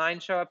green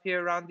lines show up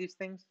here around these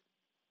things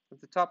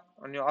at the top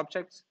on your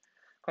objects.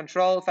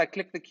 Control, if I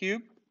click the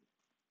cube,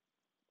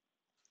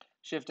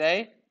 Shift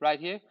A right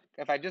here.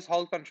 If I just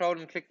hold Control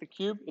and click the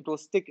cube, it will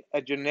stick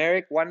a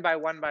generic 1 by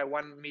 1 by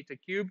 1 meter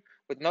cube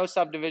with no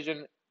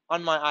subdivision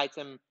on my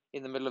item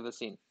in the middle of the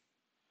scene.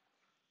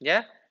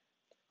 Yeah?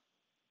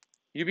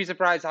 You'd be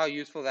surprised how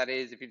useful that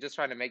is if you're just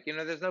trying to make,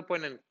 there's no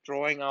point in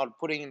drawing out,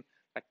 putting,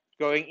 like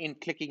going in,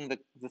 clicking the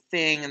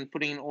thing and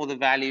putting in all the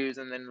values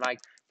and then like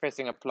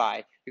pressing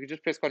apply. You can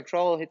just press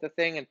Control, hit the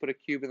thing and put a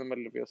cube in the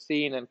middle of your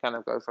scene and kind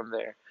of go from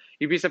there.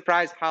 You'd be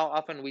surprised how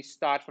often we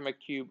start from a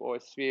cube or a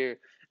sphere.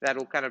 That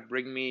will kind of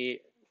bring me,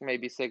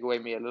 maybe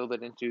segue me a little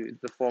bit into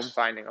the form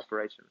finding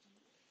operations.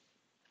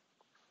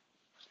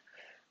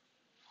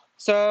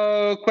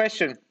 So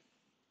question,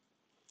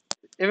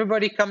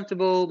 everybody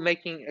comfortable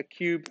making a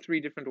cube 3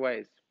 different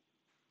ways?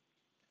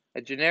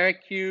 A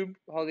generic cube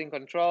holding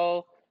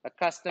Control, a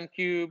custom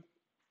cube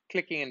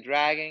clicking and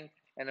dragging,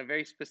 and a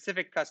very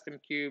specific custom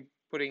cube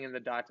putting in the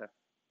data.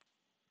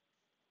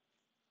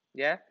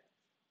 Yeah?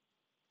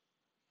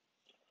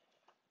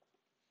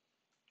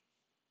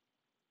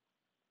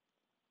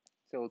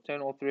 So we'll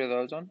turn all 3 of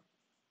those on.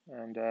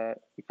 And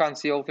you can't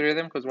see all 3 of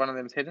them because one of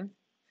them is hidden.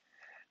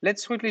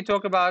 Let's quickly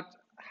talk about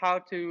how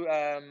to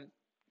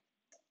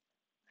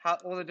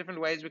all the different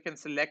ways we can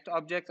select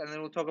objects, and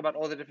then we'll talk about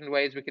all the different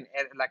ways we can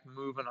edit, like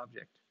move an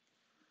object.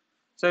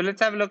 So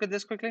let's have a look at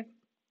this quickly,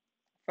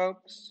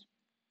 folks.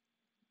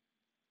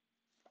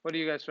 What are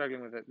you guys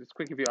struggling with it? It's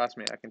quick if you ask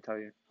me, I can tell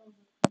you.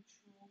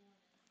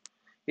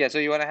 Yeah, so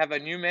you want to have a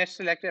new mesh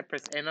selected. I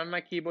press N on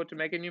my keyboard to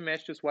make a new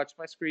mesh. Just watch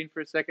my screen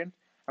for a second.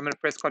 I'm going to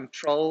press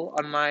Control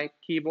on my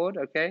keyboard,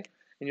 okay?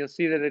 And you'll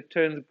see that it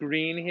turns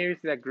green here. You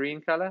see that green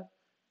color?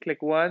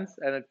 Click once,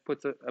 and it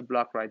puts a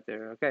block right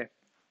there, okay?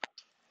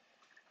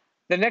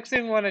 The next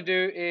thing we want to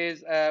do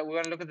is we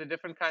want to look at the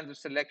different kinds of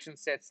selection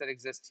sets that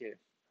exist here.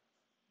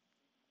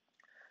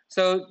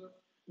 So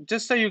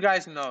just so you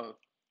guys know,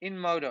 in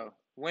MODO,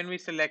 when we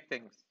select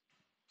things,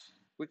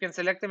 we can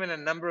select them in a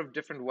number of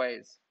different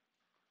ways.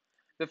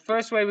 The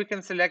first way we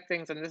can select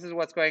things, and this is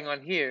what's going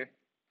on here,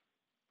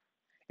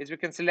 is we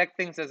can select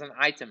things as an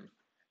item.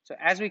 So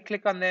as we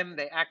click on them,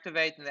 they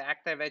activate and they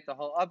activate the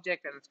whole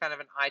object, and it's kind of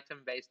an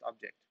item-based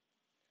object.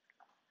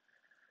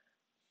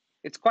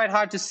 It's quite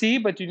hard to see,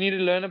 but you need to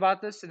learn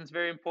about this, and it's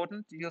very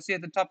important. You'll see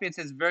at the top here it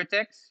says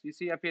vertex. You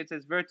see up here it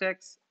says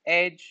vertex,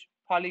 edge,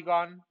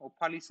 polygon, or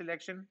poly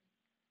selection.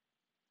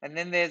 And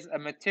then there's a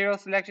material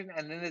selection,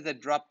 and then there's a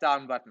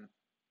drop-down button.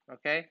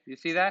 Okay, you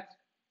see that?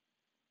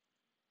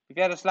 If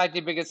you had a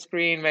slightly bigger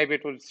screen, maybe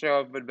it would show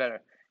up a bit better.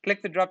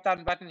 Click the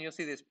drop-down button, you'll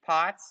see there's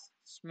parts,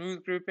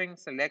 smooth grouping,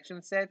 selection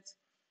sets.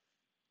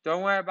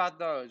 Don't worry about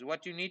those.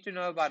 What you need to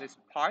know about is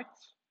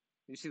parts.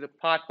 You see the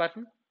part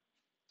button?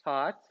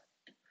 Part.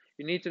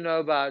 You need to know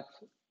about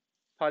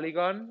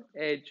polygon,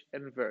 edge,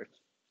 and vert.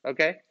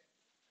 Okay?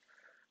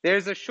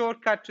 There's a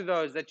shortcut to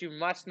those that you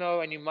must know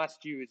and you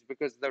must use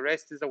because the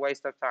rest is a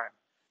waste of time.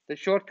 The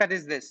shortcut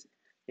is this.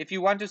 If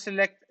you want to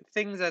select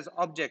things as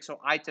objects or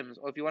items,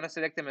 or if you want to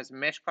select them as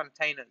mesh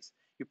containers,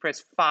 you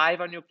press 5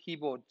 on your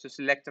keyboard to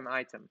select an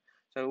item.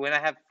 So when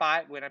I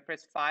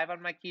press 5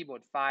 on my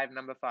keyboard,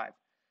 number 5,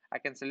 I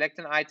can select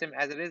an item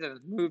as it is and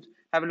it moves.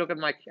 Have a look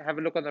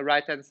on the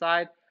right hand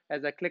side.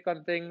 As I click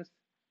on things,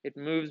 it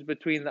moves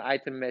between the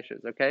item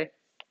meshes, okay?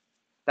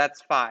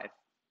 That's 5.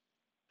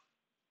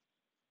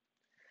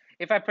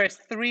 If I press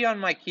 3 on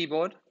my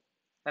keyboard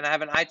and I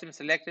have an item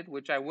selected,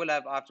 which I will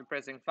have after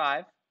pressing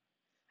 5,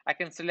 I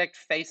can select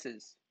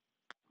faces.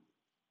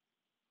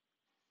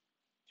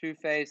 2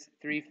 face,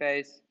 3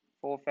 face,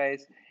 4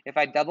 face. If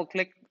I double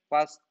click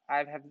whilst I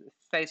have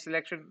face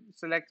selection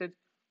selected,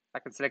 I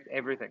can select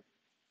everything.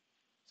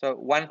 So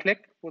one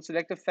click will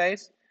select a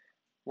face,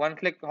 one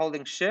click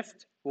holding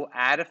shift will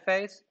add a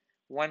face,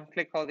 one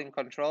click holding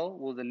control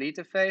will delete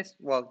a face,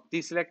 well,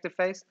 deselect a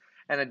face,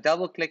 and a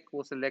double click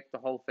will select the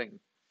whole thing.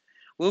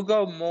 We'll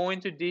go more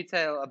into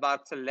detail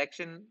about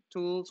selection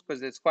tools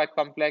because it's quite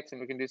complex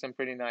and we can do some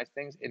pretty nice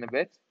things in a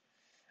bit.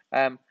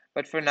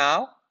 But for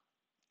now,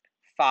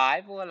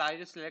 5 will allow you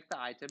to select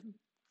the item.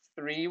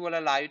 3 will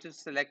allow you to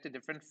select a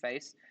different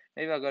face.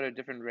 Maybe I'll go to a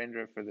different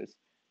renderer for this.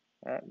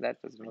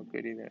 That doesn't look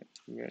good either.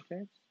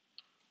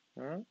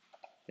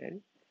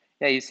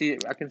 Yeah, you see,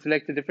 I can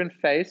select a different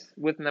face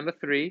with number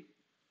 3.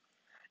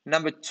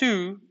 Number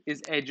 2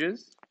 is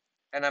edges.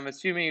 And I'm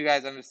assuming you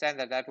guys understand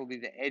that that will be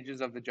the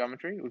edges of the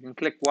geometry. We can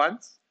click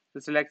once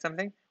to select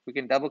something. We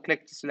can double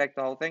click to select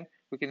the whole thing.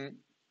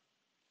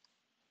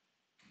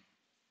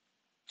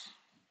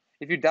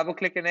 If you double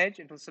click an edge,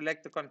 it will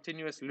select the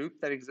continuous loop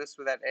that exists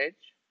with that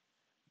edge.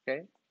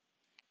 Okay.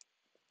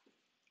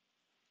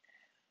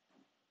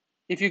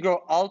 If you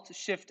go Alt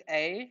Shift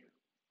A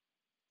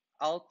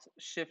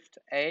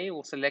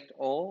will select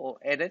all, or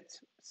edit,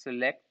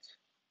 select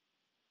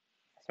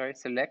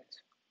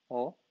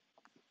all.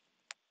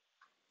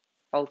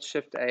 Alt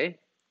Shift A.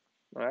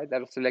 All right,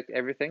 that'll select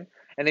everything.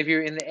 And if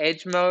you're in the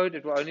edge mode,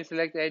 it will only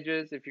select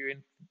edges. If you're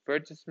in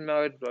vertex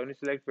mode, it will only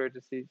select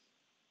vertices.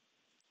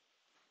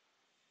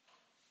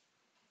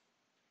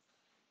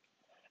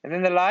 And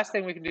then the last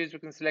thing we can do is we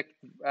can select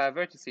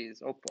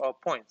vertices or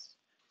points.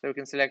 So we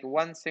can select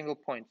one single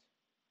point.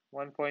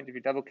 One point, if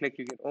you double click,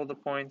 you get all the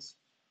points.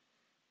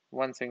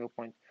 One single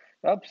point.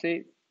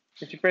 See,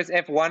 if you press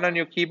F1 on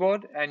your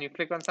keyboard and you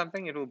click on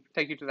something, it will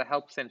take you to the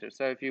help center.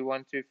 So if you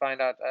want to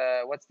find out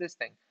what's this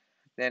thing,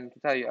 then to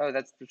tell you, oh,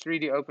 that's the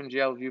 3D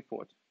OpenGL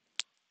viewport.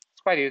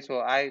 It's quite useful.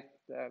 I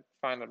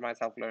find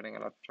myself learning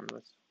a lot from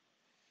this.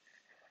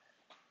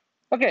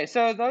 Okay,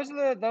 so those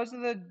are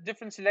the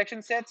different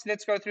selection sets.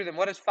 Let's go through them.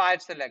 What does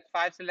 5 select?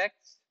 5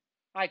 selects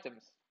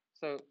items.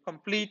 So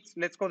complete,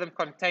 let's call them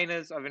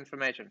containers of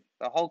information,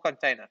 the whole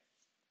container.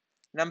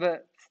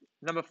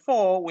 Number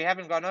 4, we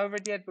haven't gone over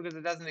it yet because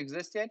it doesn't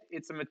exist yet.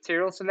 It's a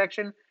material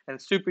selection and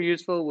it's super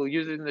useful. We'll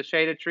use it in the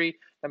shader tree.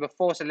 Number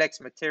 4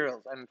 selects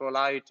materials and it will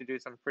allow you to do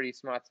some pretty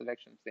smart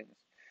selection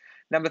things.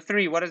 Number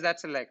 3, what does that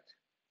select?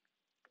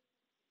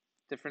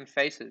 Different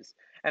faces.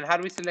 And how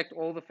do we select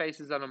all the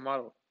faces on a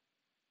model?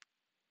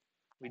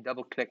 We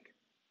double click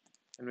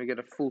and we get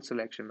a full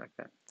selection like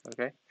that.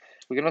 Okay.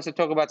 We can also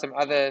talk about some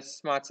other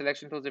smart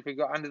selection tools. If we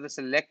go under the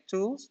select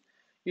tools,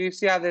 you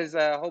see how there's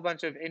a whole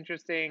bunch of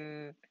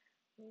interesting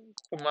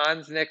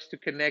commands next to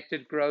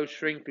connected, grow,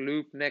 shrink,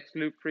 loop, next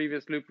loop,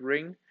 previous loop,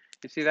 ring.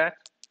 You see that?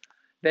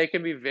 They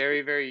can be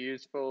very, very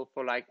useful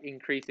for like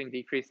increasing,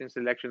 decreasing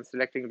selection,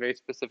 selecting very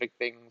specific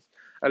things.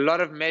 A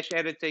lot of mesh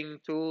editing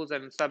tools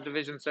and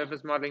subdivision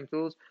surface modeling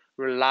tools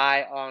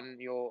rely on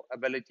your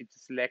ability to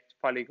select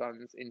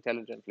polygons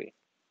intelligently.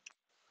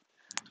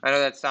 I know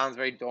that sounds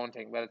very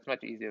daunting, but it's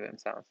much easier than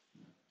it sounds.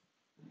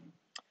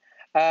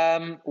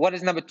 What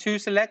does number 2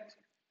 select?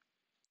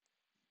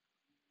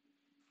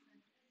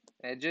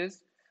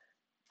 Edges.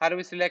 How do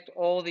we select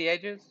all the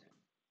edges?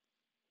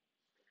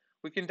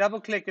 We can double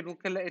click,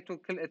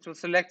 it will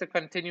select a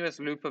continuous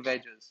loop of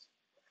edges.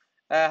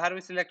 How do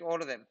we select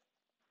all of them?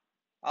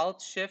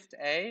 Alt Shift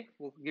A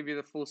will give you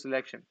the full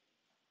selection.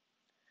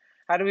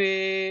 What do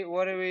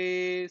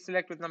we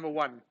select with number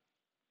 1?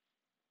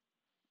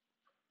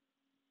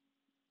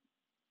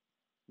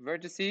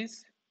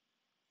 Vertices,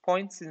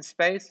 points in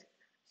space.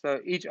 So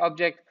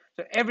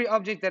every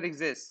object that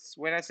exists,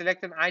 when I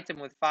select an item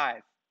with 5,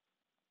 let's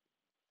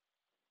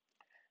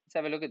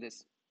have a look at this.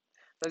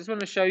 So I just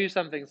want to show you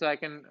something so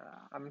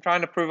I'm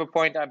trying to prove a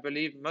point. I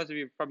believe most of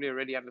you probably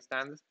already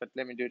understand this, but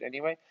let me do it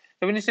anyway.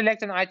 So when you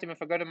select an item,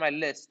 if I go to my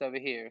list over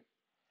here,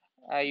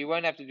 you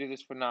won't have to do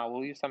this for now.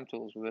 We'll use some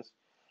tools with this.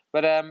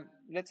 But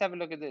let's have a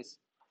look at this.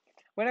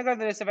 When I go to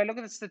this, if I look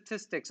at the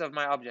statistics of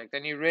my object,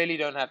 and you really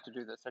don't have to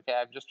do this, okay?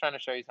 I'm just trying to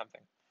show you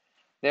something.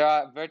 There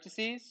are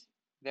vertices,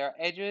 there are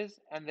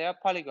edges, and there are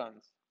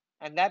polygons.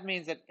 And that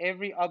means that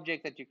every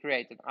object that you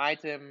create, an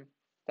item,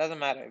 doesn't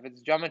matter, if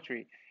it's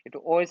geometry, it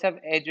will always have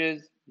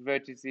edges,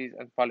 vertices,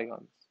 and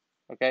polygons.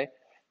 Okay?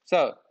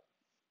 So,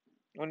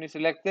 when you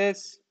select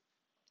this,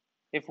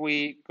 if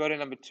we go to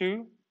number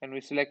 2 and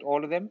we select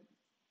all of them,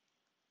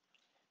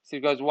 so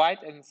it goes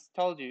white and it's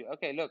told you,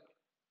 okay, look,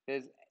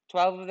 there's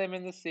 12 of them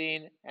in the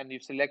scene and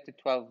you've selected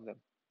 12 of them.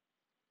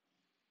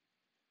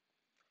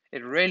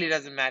 It really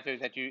doesn't matter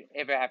that you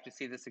ever have to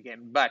see this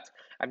again, but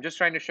I'm just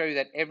trying to show you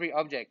that every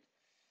object,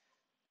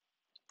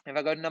 if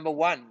I go to number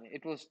 1,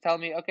 it will tell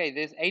me, okay,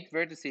 there's 8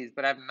 vertices,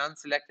 but I have none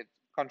selected.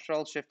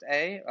 Alt Shift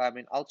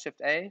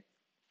A.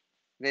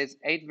 There's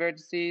 8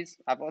 vertices.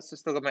 I've also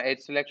still got my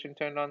 8 selection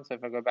turned on, so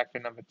if I go back to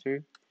number 2,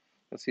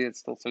 you'll see it's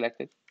still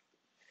selected.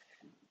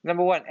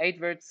 Number 1,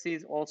 8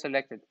 vertices, all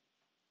selected.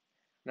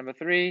 Number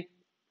 3,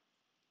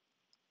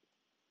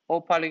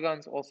 all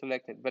polygons, all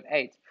selected, but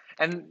 8.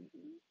 And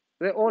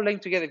they're all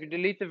linked together. If you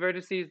delete the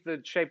vertices,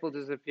 the shape will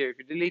disappear. If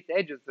you delete the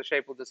edges, the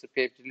shape will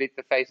disappear. If you delete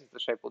the faces, the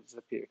shape will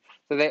disappear.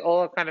 So they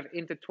all kind of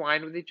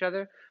intertwine with each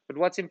other. But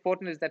what's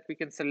important is that we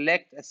can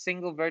select a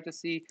single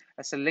vertex,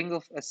 a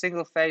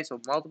single face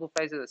or multiple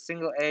faces, a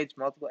single edge,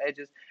 multiple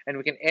edges, and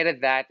we can edit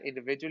that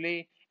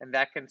individually, and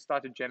that can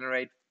start to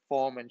generate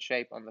form and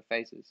shape on the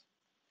faces.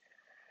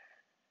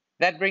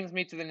 That brings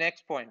me to the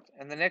next point.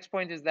 And the next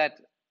point is that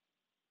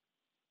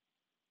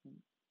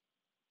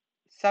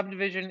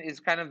subdivision is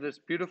kind of this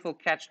beautiful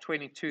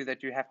catch-22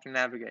 that you have to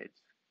navigate.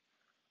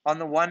 On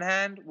the one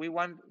hand, we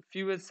want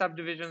fewer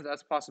subdivisions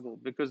as possible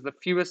because the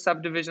fewer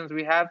subdivisions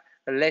we have,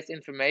 the less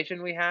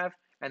information we have,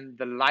 and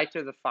the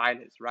lighter the file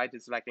is, right?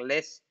 It's like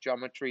less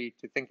geometry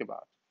to think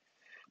about.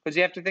 Because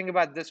you have to think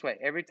about it this way.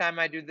 Every time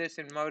I do this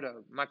in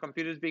MODO, my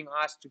computer is being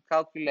asked to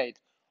calculate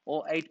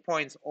all 8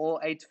 points, all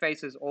 8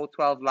 faces, all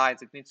 12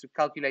 lines. It needs to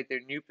calculate their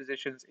new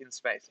positions in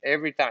space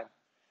every time.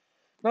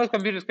 Most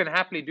computers can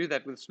happily do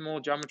that with small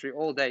geometry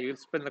all day. You'll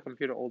spin the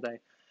computer all day.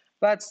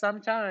 But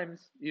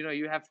sometimes,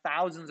 you have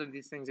thousands of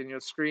these things in your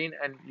screen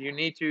and you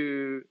need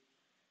to,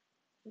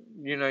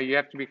 you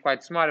have to be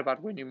quite smart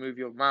about when you move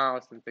your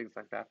mouse and things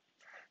like that.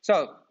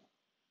 So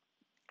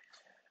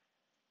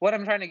what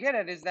I'm trying to get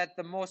at is that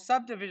the more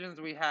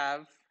subdivisions we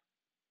have,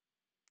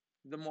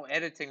 the more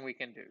editing we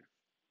can do.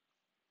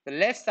 The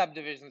less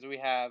subdivisions we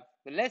have,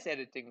 the less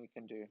editing we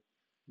can do.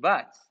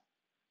 But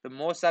the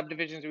more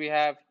subdivisions we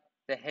have,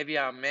 the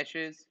heavier our mesh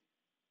is.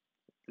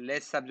 The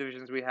less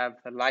subdivisions we have,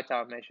 the lighter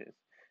our mesh is.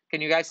 Can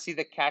you guys see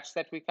the catch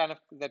that we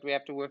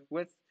have to work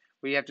with?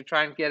 We have to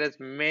try and get as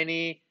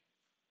many.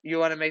 You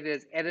want to make it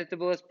as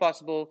editable as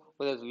possible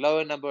with as low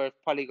a number of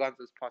polygons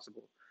as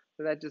possible.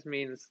 So that just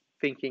means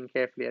thinking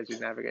carefully as you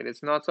navigate.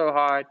 It's not so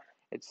hard.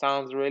 It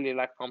sounds really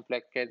like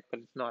complicated, but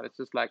it's not. It's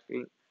just like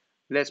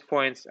less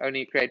points,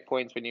 only create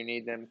points when you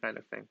need them kind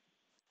of thing.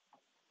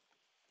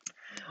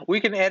 We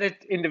can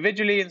edit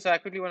individually, and so I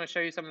quickly want to show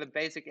you some of the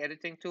basic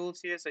editing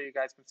tools here so you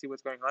guys can see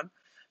what's going on.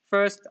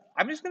 First,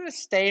 I'm just going to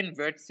stay in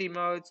vertice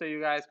mode so you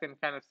guys can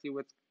kind of see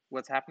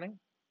what's happening.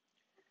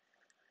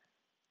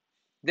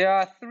 There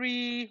are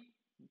 3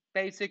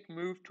 basic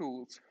move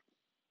tools,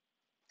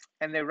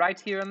 and they're right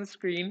here on the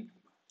screen.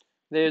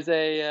 There's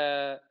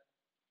a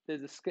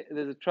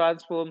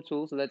transform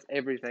tool, so that's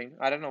everything.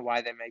 I don't know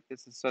why they make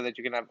this, so that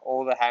you can have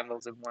all the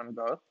handles in one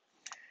go.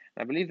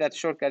 I believe that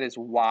shortcut is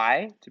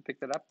Y to pick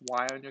that up,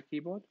 Y on your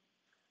keyboard.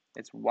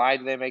 It's why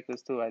do they make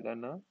this tool? I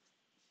don't know.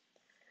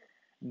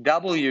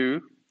 W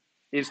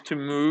is to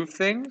move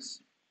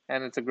things,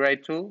 and it's a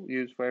great tool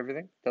used for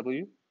everything.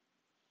 W.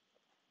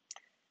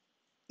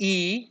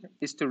 E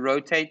is to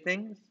rotate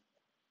things.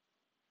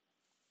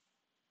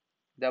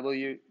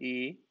 W,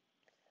 E.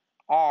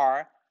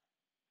 R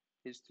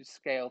is to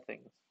scale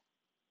things.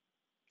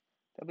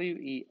 W,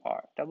 E,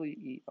 R, W,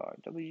 E, R,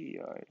 W, E,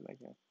 R, like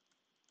that.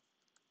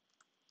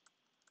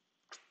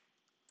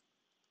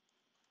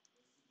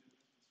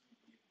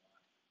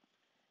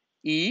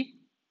 E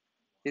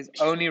is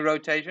only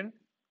rotation.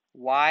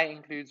 Y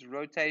includes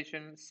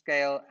rotation,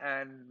 scale,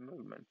 and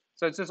movement.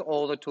 So it's just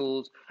all the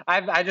tools.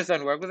 I just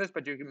don't work with this,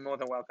 but you're more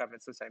than welcome.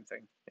 It's the same thing.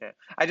 Yeah.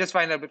 I just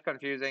find it a bit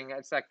confusing.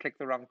 It's like click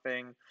the wrong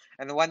thing.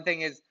 And the one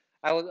thing is,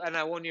 I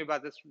warn you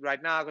about this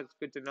right now because it's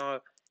good to know.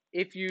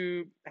 If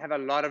you have a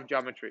lot of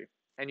geometry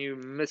and you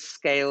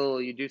misscale,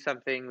 or you do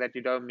something that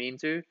you don't mean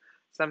to,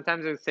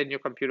 sometimes it'll send your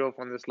computer off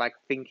on this like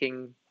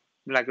thinking,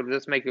 like it'll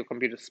just make your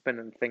computer spin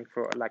and think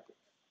for like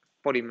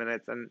 40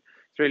 minutes, and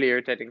it's really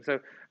irritating. So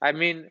I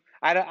mean,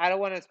 I don't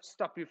want to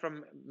stop you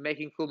from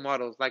making cool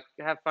models. Like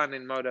have fun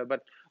in MODO,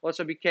 but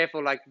also be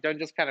careful. Like don't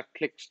just kind of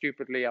click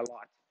stupidly a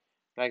lot.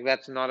 Like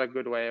that's not a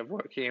good way of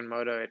working in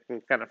MODO. It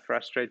will kind of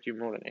frustrate you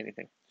more than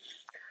anything.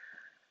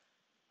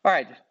 All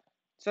right.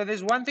 So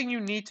there's one thing you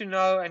need to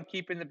know and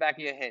keep in the back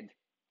of your head.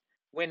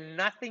 When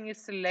nothing is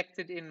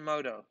selected in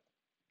MODO,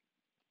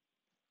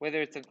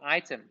 whether it's an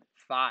item,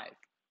 5,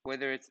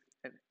 whether it's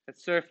a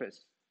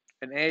surface,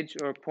 an edge,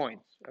 or a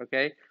point,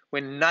 okay?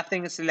 When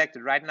nothing is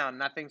selected, right now,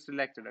 nothing's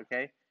selected,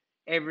 okay?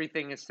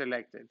 Everything is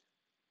selected.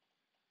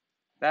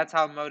 That's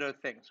how MODO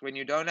thinks. When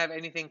you don't have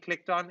anything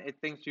clicked on, it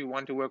thinks you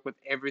want to work with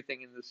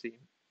everything in the scene.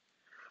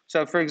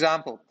 So, for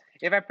example,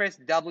 if I press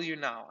W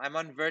now, I'm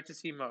on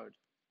vertex mode.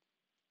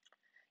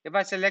 If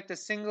I select a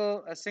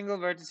single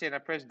vertex and I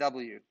press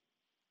W,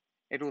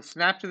 it will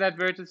snap to that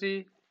vertex,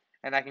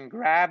 and I can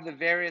grab the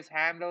various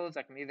handles.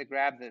 I can either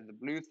grab the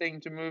blue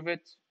thing to move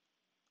it,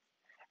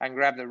 I can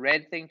grab the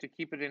red thing to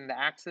keep it in the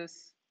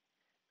axis,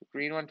 the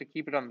green one to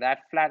keep it on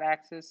that flat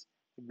axis,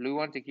 the blue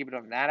one to keep it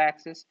on that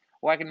axis,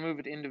 or I can move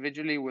it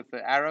individually with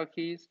the arrow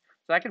keys.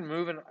 So I can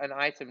move an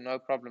item no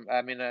problem,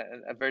 I mean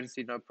a vertex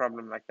no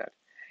problem like that.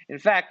 In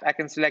fact, I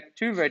can select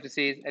 2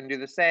 vertices and do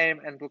the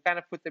same, and we'll kind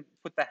of put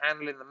the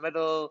handle in the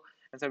middle,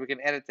 and so we can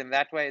edit them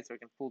that way, so we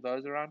can pull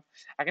those around.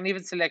 I can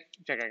even select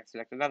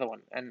another one,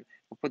 and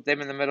we'll put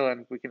them in the middle,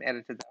 and we can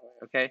edit it that way,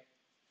 okay?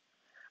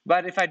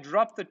 But if I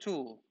drop the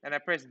tool and I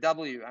press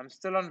W, I'm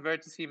still on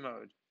vertex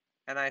mode,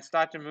 and I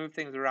start to move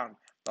things around.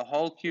 The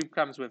whole cube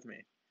comes with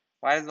me.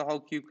 Why does the whole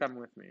cube come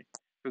with me?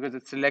 Because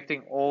it's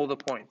selecting all the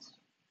points.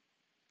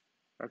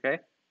 Okay?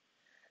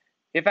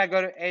 If I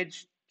go to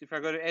edge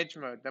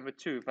mode, number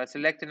 2, if I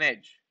select an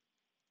edge,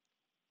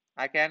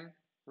 I can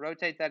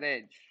rotate that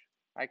edge.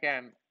 I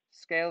can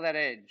scale that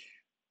edge.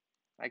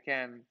 I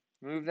can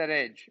move that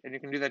edge, and you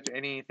can do that to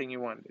anything you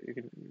want. You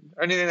can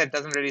anything that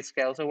doesn't really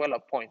scale so well are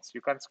points.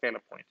 You can't scale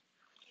a point.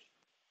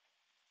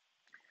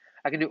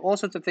 I can do all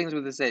sorts of things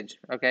with this edge,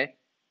 okay?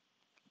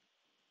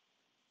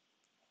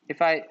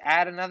 If I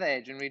add another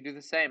edge and we do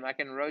the same, I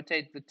can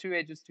rotate the 2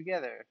 edges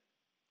together.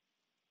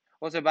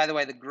 Also, by the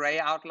way, the gray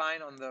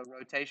outline on the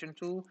rotation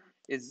tool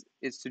is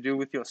to do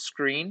with your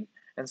screen.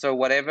 And so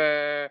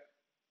whatever,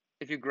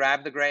 if you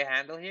grab the gray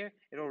handle here,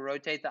 it'll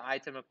rotate the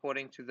item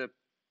according to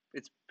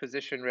its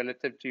position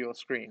relative to your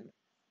screen.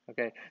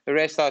 Okay, the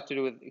rest are to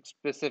do with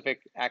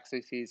specific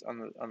axes on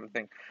the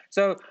thing.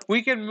 So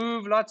we can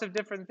move lots of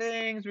different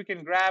things. We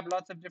can grab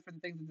lots of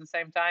different things at the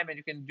same time, and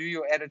you can do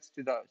your edits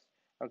to those.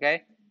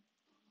 Okay,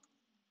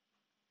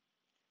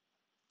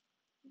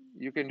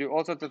 you can do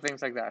all sorts of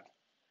things like that.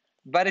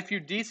 But if you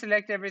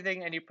deselect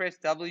everything and you press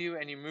W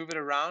and you move it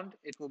around,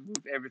 it will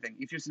move everything.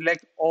 If you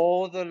select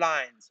all the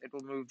lines, it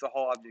will move the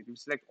whole object. If you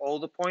select all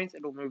the points,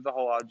 it will move the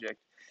whole object.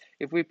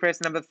 If we press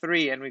number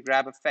 3 and we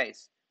grab a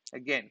face,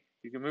 again,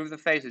 you can move the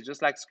faces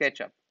just like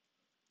SketchUp.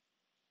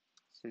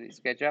 So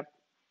SketchUp,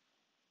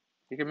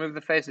 you can move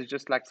the faces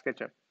just like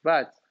SketchUp.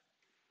 But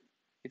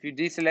if you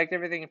deselect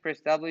everything and press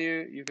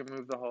W, you can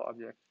move the whole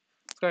object.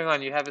 What's going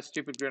on? You have a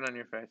stupid grin on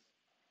your face.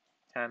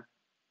 Tan,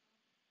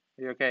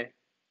 are you okay?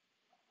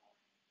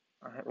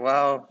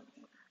 Well,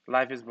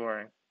 life is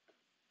boring.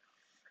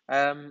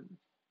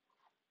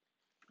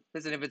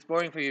 Listen, if it's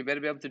boring for you, you better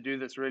be able to do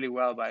this really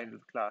well by end of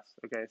the class.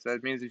 Okay, so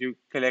it means that you're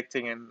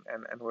collecting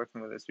and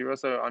working with this. You're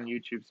also on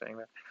YouTube saying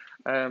that.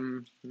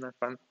 Not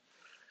fun.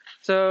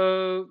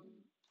 So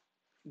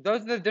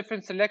those are the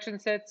different selection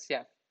sets.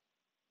 Yeah.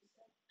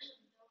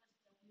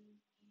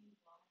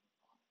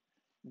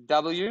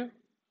 W,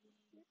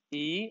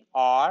 E,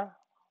 R.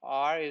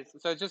 R is,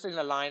 so it's just in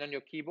the line on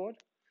your keyboard.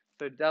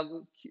 So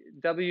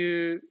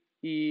W,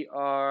 E,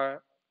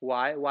 R,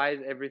 Y. Y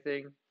is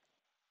everything.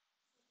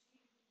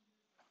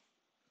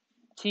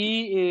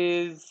 T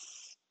is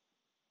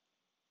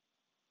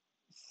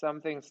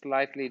something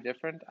slightly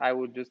different. I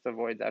would just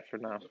avoid that for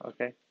now,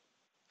 okay?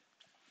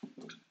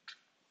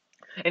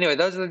 Anyway,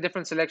 those are the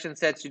different selection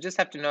sets. You just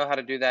have to know how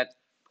to do that.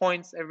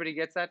 Points, everybody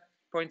gets that?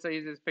 Points are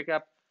easy to pick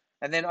up.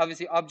 And then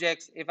obviously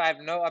objects, if I have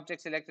no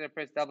object selected, I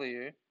press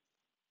W.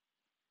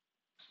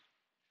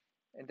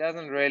 It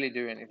doesn't really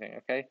do anything,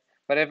 okay?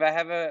 But if I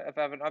have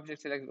an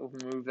object selected, it will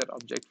move that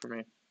object for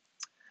me.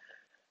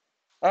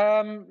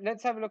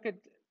 Let's have a look at,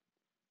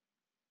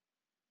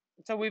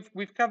 so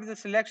we've covered the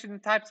selection,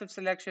 types of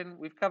selection,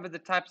 we've covered the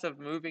types of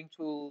moving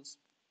tools.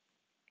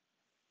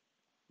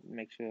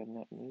 Make sure I'm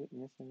not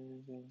missing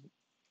anything.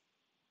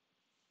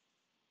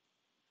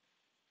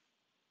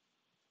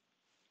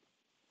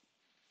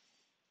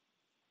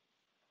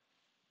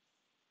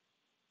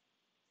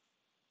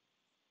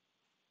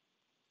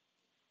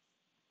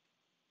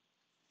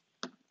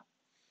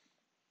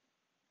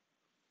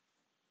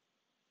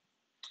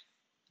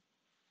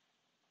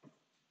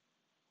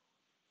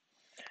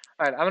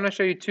 All right, I'm going to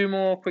show you two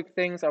more quick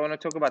things. I want to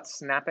talk about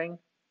snapping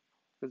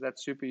because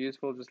that's super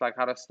useful, just like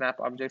how to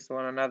snap objects to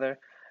one another.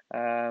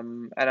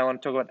 And I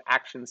want to talk about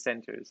action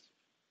centers.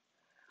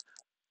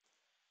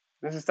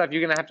 This is stuff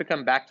you're going to have to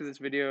come back to this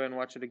video and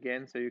watch it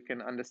again so you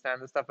can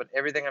understand this stuff. But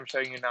everything I'm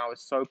showing you now is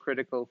so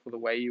critical for the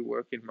way you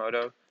work in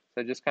MODO.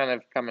 So just kind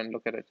of come and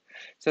look at it.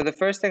 So the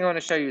first thing I want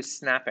to show you is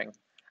snapping.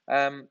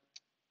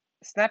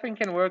 Snapping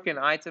can work in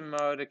item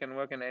mode, it can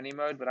work in any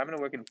mode, but I'm going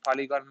to work in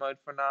polygon mode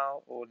for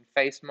now, or in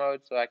face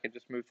mode, so I can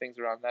just move things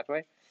around that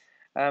way.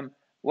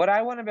 What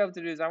I want to be able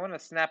to do is I want to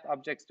snap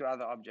objects to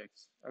other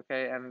objects,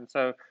 okay? And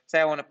so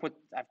say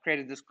I've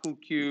created this cool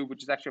cube,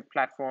 which is actually a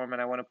platform,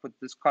 and I want to put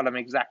this column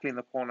exactly in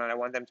the corner, and I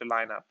want them to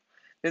line up.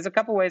 There's a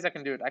couple ways I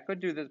can do it. I could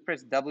do this,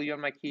 press W on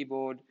my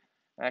keyboard,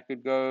 I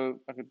could go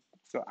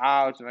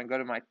out, and I go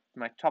to my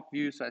top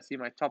view, so I see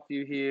my top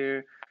view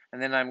here,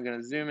 and then I'm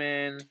going to zoom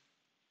in,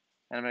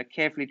 and I'm going to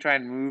carefully try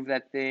and move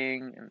that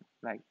thing, and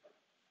like,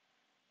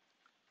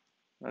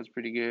 that's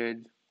pretty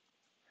good.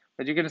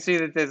 But you can see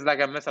that there's like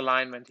a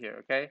misalignment here,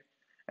 okay?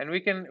 And we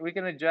can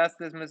adjust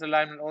this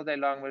misalignment all day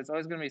long, but it's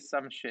always going to be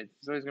some shit.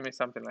 It's always going to be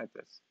something like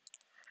this.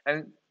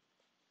 And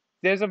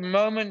there's a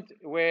moment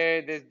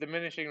where there's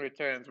diminishing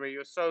returns, where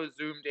you're so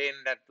zoomed in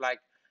that like,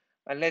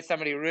 unless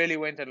somebody really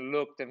went and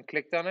looked and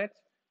clicked on it,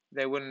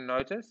 they wouldn't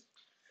notice.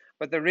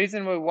 But the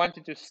reason we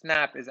wanted to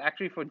snap is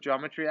actually for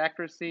geometry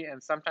accuracy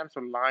and sometimes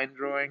for line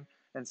drawing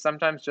and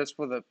sometimes just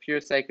for the pure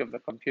sake of the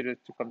computer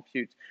to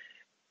compute.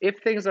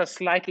 If things are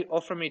slightly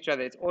off from each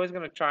other, it's always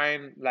going to try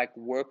and like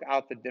work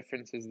out the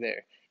differences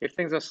there. If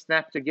things are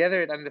snapped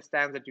together, it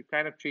understands that you're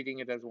kind of treating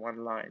it as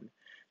one line.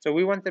 So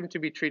we want them to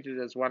be treated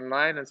as one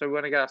line, and so we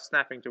want to get our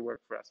snapping to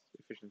work for us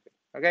efficiently,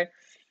 okay?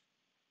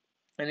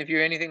 And if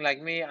you're anything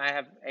like me, I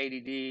have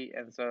ADD,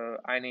 and so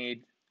I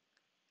need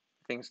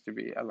things to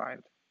be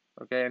aligned,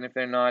 okay? And if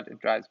they're not, it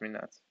drives me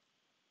nuts.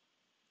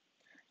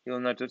 You'll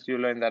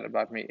learn that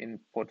about me in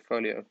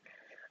portfolio.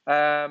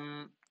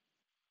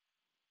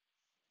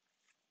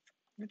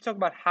 Let's talk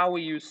about how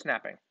we use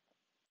snapping.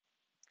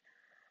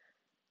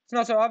 It's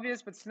not so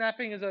obvious, but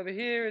snapping is over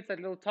here. It's that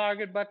little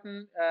target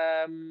button.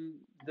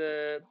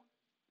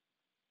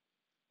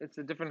 It's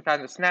a different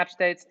kind of snap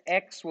states.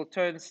 X will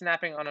turn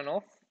snapping on and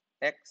off.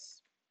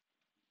 X.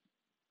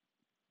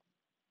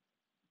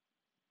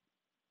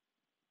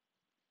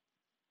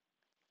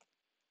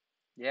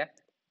 Yeah.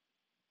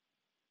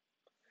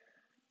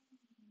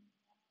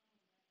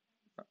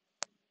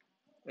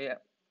 Yeah.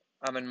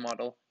 I'm in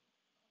model.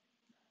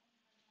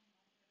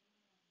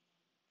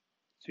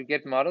 To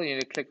get model, you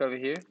need to click over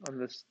here on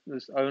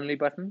this only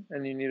button,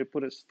 and you need to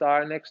put a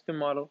star next to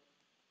model,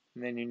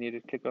 and then you need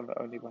to click on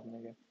the only button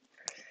again.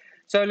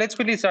 So let's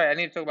quickly, sorry, I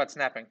need to talk about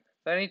snapping.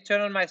 So I need to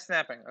turn on my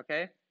snapping,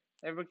 okay?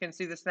 Everyone can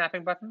see the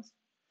snapping buttons?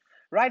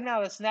 Right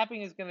now, the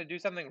snapping is going to do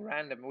something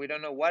random. We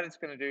don't know what it's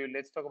going to do.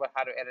 Let's talk about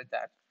how to edit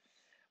that.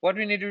 What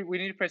we need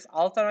to press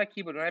Alt on our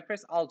keyboard. When I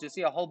press Alt, you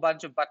see a whole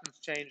bunch of buttons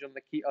change on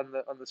the key on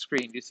the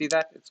screen. Do you see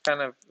that? It's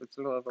a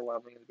little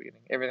overwhelming in the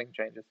beginning. Everything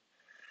changes.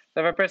 So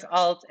if I press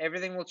Alt,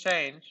 everything will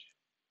change.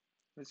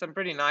 There's some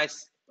pretty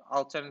nice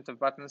alternative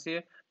buttons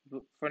here.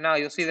 For now,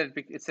 you'll see that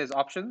it says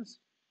Options.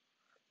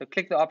 So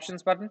click the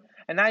Options button,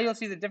 and now you'll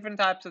see the different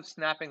types of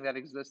snapping that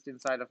exist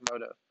inside of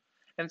MODO.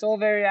 And it's all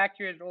very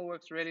accurate. It all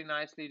works really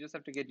nicely. You just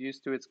have to get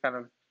used to its kind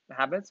of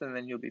habits, and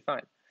then you'll be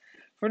fine.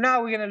 For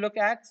now, we're going to look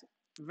at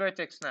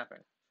vertex snapping.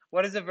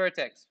 What is a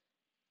vertex?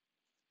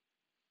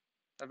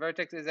 A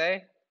vertex is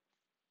a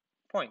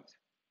point.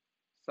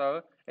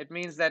 So it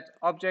means that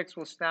objects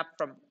will snap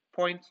from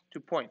point to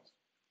point.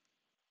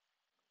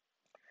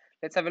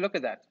 Let's have a look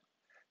at that.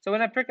 So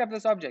when I pick up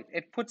this object,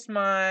 it puts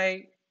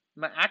my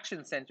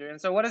action center. And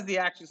so what is the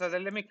action? So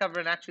let me cover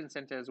an action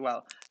center as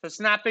well. So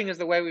snapping is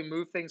the way we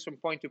move things from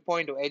point to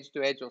point or edge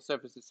to edge or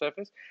surface to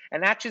surface.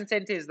 An action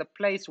center is the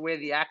place where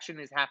the action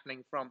is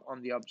happening from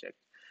on the object.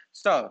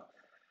 So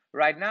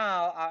right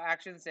now, our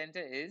action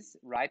center is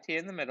right here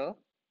in the middle.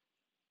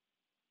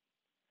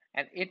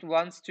 And it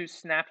wants to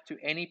snap to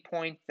any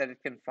point that it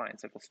can find.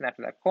 So it will snap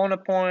to that corner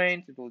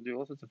point. It will do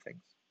all sorts of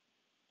things.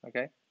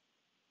 Okay.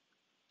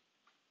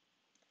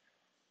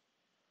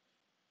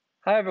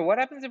 However, what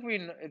happens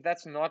if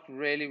that's not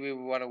really where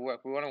we want to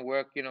work? We want to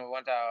work, we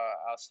want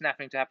our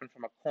snapping to happen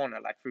from a corner,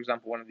 like for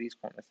example, one of these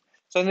corners.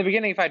 So in the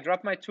beginning, if I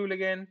drop my tool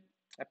again,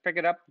 I pick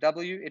it up,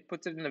 W, it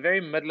puts it in the very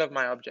middle of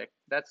my object.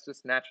 That's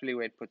just naturally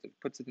where it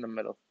puts it in the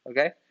middle,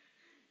 okay?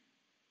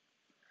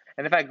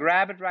 And if I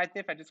grab it right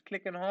there, if I just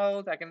click and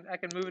hold, I can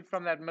move it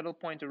from that middle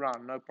point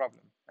around, no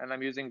problem. And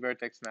I'm using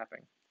vertex snapping.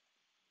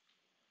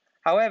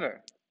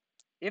 However,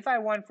 if I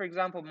want, for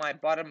example, my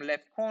bottom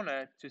left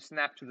corner to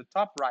snap to the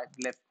top right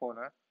left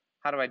corner,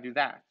 how do I do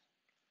that?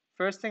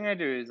 First thing I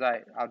do is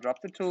I'll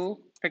drop the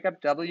tool, pick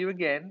up W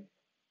again.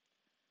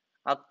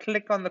 I'll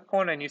click on the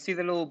corner, and you see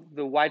the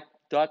white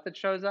dot that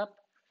shows up?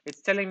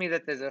 It's telling me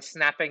that there's a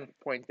snapping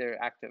point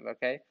there active,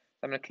 okay?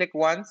 So I'm going to click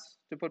once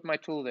to put my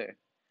tool there.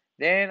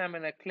 Then I'm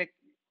going to click,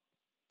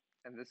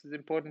 and this is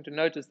important to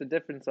notice the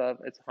difference of,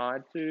 it's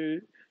hard to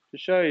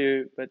show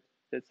you, but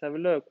let's have a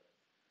look.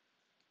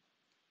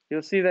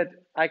 you'll see that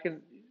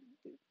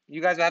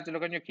you guys will have to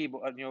look on your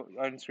keyboard, on your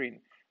own screen.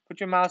 Put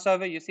your mouse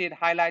over, you see it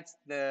highlights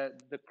the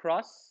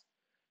cross.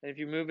 And if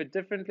you move it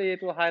differently,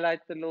 it will highlight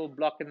the little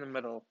block in the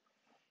middle.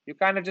 You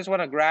kind of just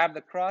want to grab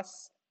the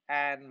cross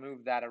and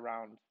move that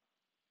around.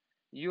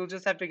 You'll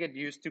just have to get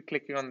used to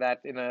clicking on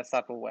that in a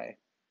subtle way.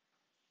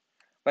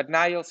 But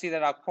now you'll see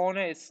that our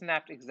corner is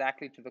snapped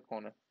exactly to the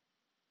corner.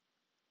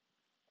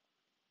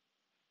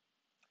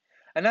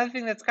 Another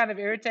thing that's kind of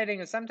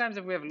irritating is sometimes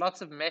if we have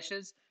lots of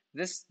meshes,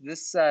 this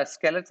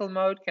skeletal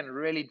mode can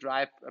really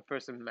drive a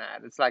person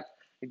mad. It's like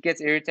it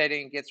gets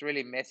irritating, it gets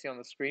really messy on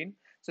the screen.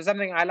 So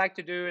something I like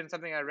to do and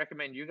something I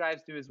recommend you guys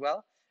do as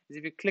well is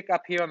if you click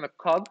up here on the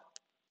cog,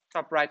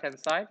 top right hand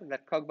side,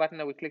 that cog button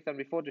that we clicked on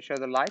before to show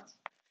the lights,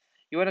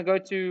 you want to go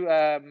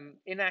to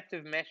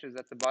inactive meshes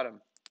at the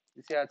bottom.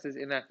 You see how it says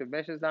inactive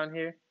meshes down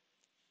here?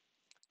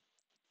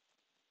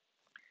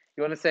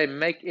 You want to say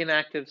make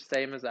inactive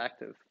same as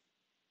active.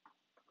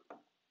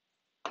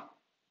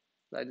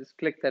 So I just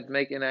click that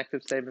make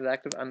inactive same as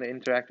active under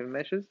interactive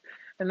meshes.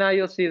 And now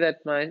you'll see that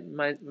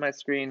my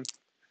screen,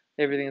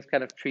 everything is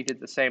kind of treated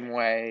the same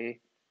way.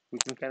 We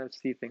can kind of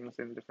see things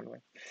in a different way.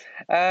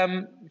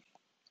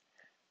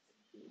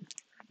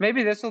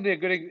 Maybe this will be a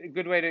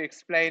good way to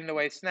explain the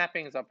way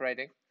snapping is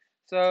operating.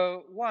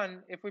 So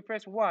if we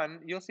press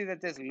 1, you'll see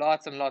that there's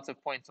lots and lots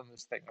of points on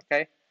this thing,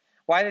 okay?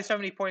 Why are there so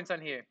many points on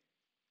here?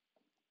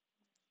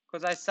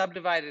 Because I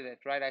subdivided it,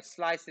 right? I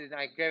sliced it and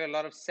I gave a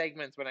lot of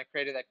segments when I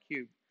created that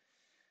cube.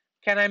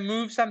 Can I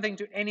move something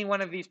to any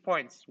one of these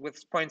points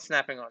with point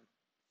snapping on?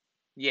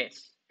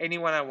 Yes, any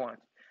one I want.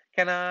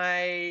 Can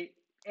I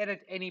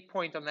edit any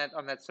point on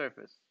that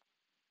surface?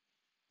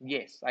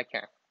 Yes, I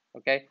can.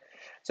 Okay,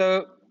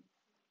 so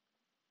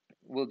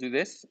we'll do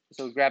this.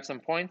 So grab some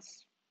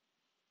points.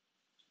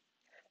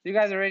 You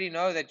guys already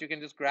know that you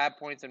can just grab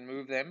points and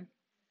move them.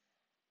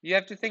 You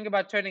have to think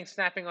about turning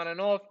snapping on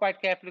and off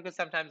quite carefully because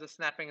sometimes the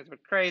snapping is a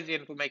bit crazy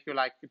and it will make you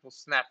like people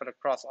snap it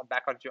across or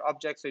back onto your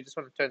object. So you just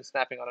want to turn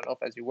snapping on and off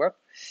as you work.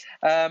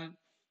 Okay,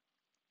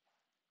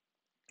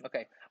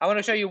 I want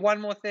to show you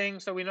one more thing.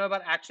 So we know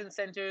about action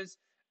centers.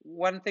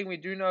 One thing we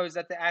do know is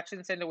that the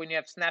action center, when you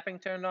have snapping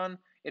turned on,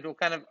 it will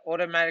kind of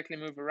automatically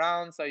move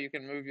around. So you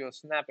can move your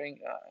snapping.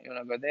 You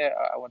want to go there.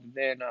 I want it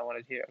there. No, I want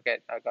it here. Okay,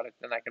 I got it.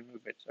 Then I can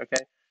move it.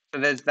 Okay. So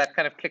there's that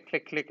kind of click,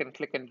 click,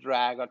 click and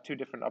drag are two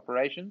different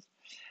operations.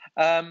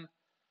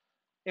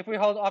 If we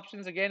hold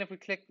options again, if we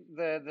click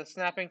the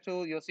snapping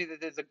tool, you'll see that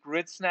there's a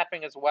grid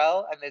snapping as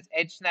well, and there's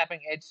edge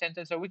snapping, edge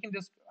center. So we can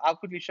I'll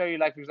quickly show you,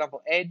 like, for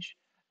example, edge.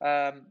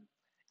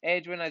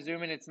 Edge, when I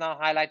zoom in, it's now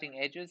highlighting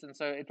edges, and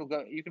so it will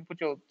go, you can put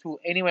your tool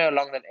anywhere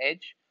along that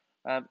edge.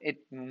 It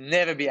will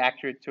never be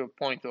accurate to a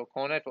point or a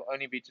corner. It will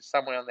only be to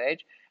somewhere on the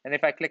edge. And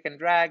if I click and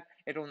drag,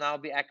 it will now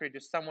be accurate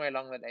to somewhere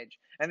along that edge.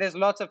 And there's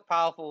lots of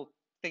powerful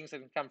things that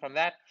can come from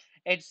that.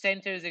 Edge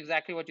center is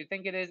exactly what you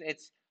think it is.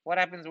 It's what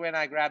happens when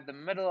I grab the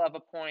middle of a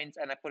point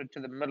and I put it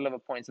to the middle of a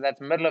point. So that's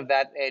middle of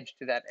that edge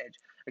to that edge.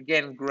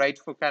 Again, great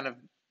for kind of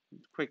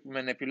quick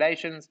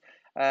manipulations.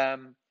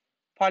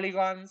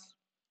 Polygons,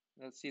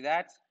 let's see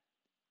that.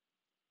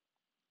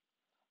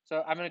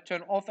 So I'm going to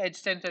turn off edge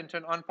center and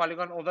turn on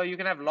polygon, although you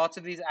can have lots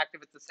of these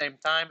active at the same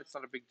time. It's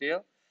not a big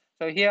deal.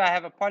 So here I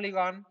have a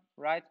polygon,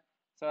 right?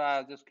 So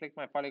I'll just click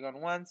my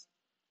polygon once,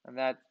 and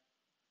that,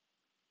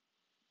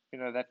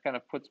 that kind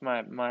of puts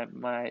my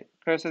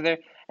cursor there.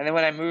 And then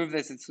when I move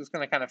this, it's just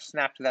going to kind of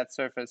snap to that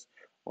surface,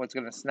 or it's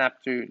going to snap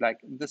to like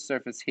this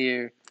surface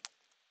here.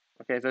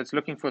 Okay, so it's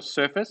looking for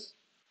surface.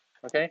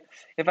 Okay,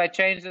 if I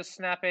change the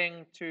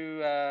snapping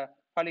to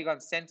polygon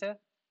center,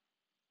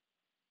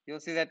 you'll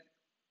see that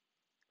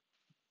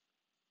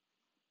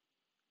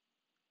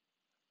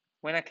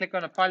when I click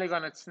on a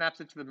polygon, it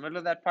snaps it to the middle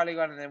of that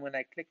polygon, and then when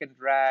I click and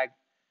drag,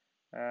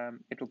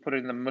 it will put it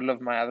in the middle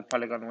of my other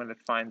polygon when it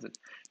finds it.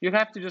 You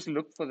have to just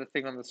look for the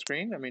thing on the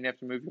screen. I mean, you have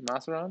to move your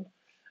mouse around.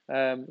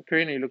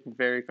 Karina, you look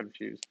very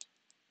confused.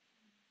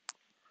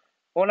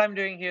 All I'm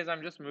doing here is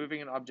I'm just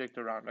moving an object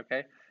around,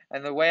 okay?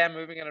 And the way I'm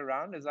moving it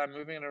around is I'm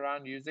moving it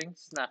around using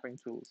snapping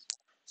tools.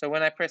 So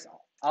when I press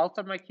Alt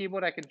on my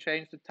keyboard, I can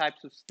change the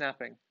types of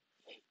snapping.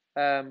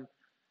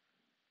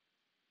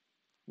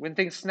 When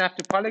things snap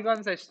to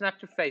polygons, they snap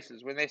to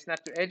faces. When they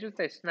snap to edges,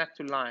 they snap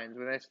to lines.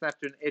 When they snap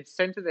to an edge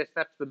center, they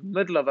snap to the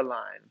middle of a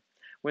line.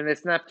 When they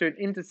snap to an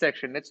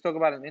intersection, let's talk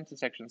about an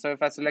intersection. So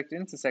if I select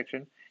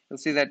intersection, you'll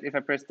see that if I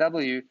press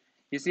W,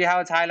 you see how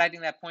it's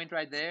highlighting that point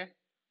right there?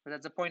 So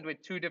that's a point where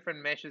two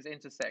different meshes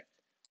intersect.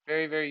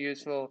 Very, very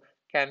useful,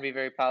 can be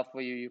very powerful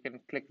for you. You can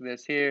click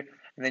this here,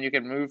 and then you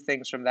can move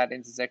things from that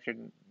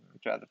intersection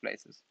to other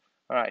places.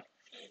 All right.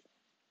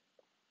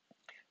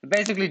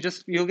 Basically,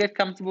 just you'll get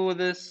comfortable with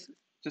this,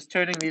 just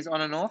turning these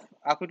on and off.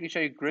 I'll quickly show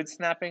you grid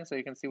snapping so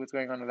you can see what's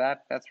going on with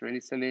that. That's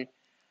really silly.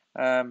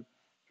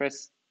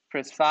 Press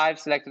 5,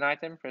 select an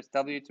item, press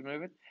W to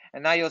move it,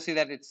 and now you'll see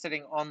that it's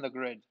sitting on the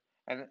grid.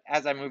 And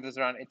as I move this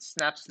around, it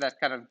snaps to that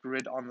kind of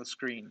grid on the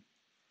screen.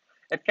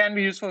 It can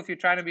be useful if you're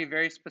trying to be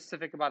very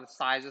specific about a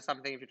size or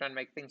something, if you're trying to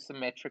make things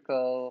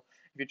symmetrical,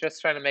 if you're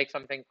just trying to make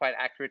something quite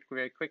accurate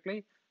very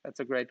quickly. That's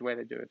a great way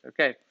to do it.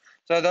 Okay,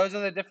 so those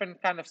are the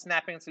different kind of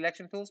snapping and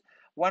selection tools.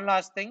 One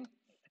last thing,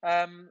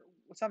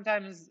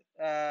 sometimes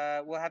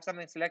we'll have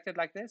something selected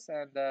like this,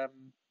 and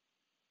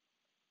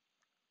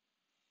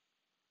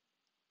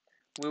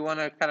we want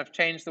to kind of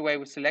change the way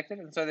we select it.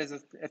 And so there's a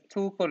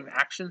tool called an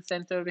action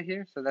center over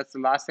here. So that's the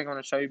last thing I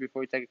want to show you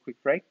before we take a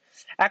quick break.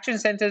 Action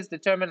centers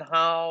determine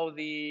how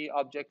the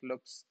object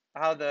looks,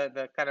 how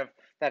the kind of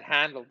that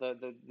handle,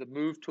 the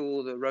move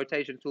tool, the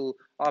rotation tool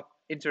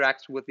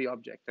interacts with the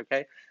object.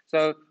 Okay,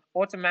 so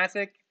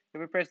automatic,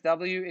 if we press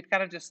W, it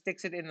kind of just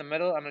sticks it in the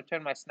middle. I'm going to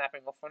turn my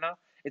snapping off for now.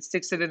 It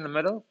sticks it in the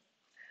middle.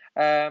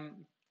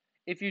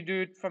 If you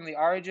do it from the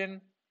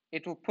origin,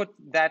 it will put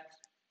that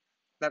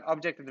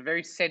object at the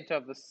very center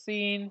of the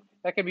scene.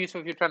 That can be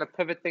useful if you're trying to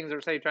pivot things,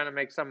 or say you're trying to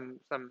make some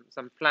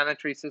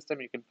planetary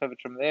system. You can pivot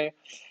from there.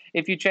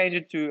 If you change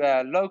it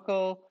to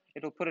local,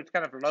 it will put it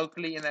kind of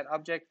locally in that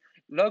object.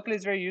 Local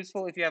is very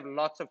useful if you have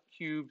lots of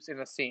cubes in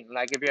a scene,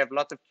 like if you have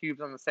lots of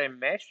cubes on the same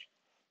mesh.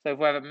 So if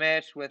we have a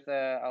mesh with,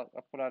 I'll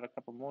pull out a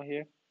couple more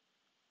here.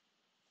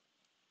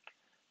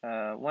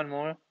 One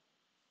more.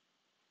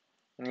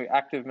 And the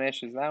active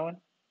mesh is that one.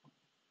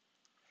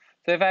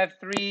 So if I have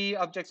 3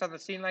 objects on the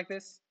scene like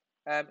this,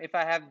 if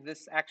I have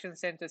this action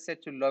center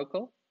set to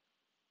local,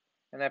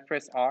 and I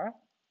press R,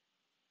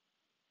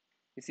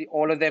 you see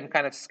all of them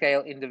kind of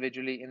scale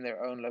individually in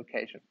their own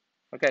location.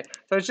 Okay,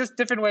 so it's just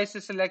different ways to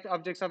select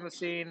objects on the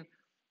scene.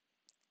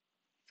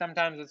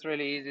 Sometimes it's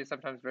really easy,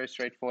 sometimes very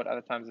straightforward,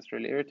 other times it's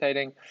really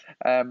irritating.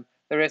 The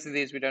rest of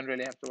these we don't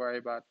really have to worry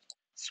about.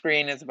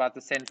 Screen is about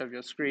the center of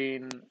your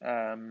screen.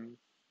 Yeah.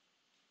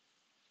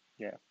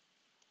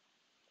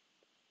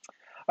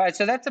 All right,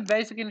 so that's a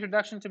basic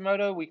introduction to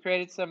MODO. We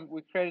created some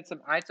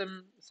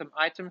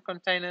item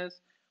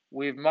containers.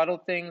 We've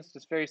modeled things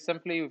just very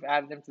simply. We've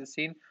added them to the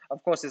scene.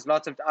 Of course, there's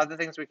lots of other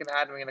things we can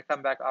add. We're going to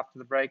come back after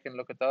the break and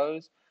look at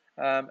those.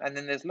 And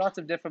then there's lots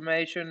of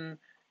deformation,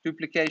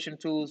 duplication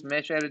tools,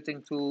 mesh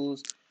editing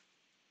tools.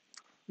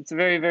 It's a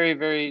very, very,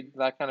 very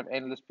like kind of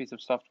endless piece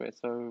of software.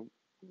 So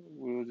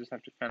we will just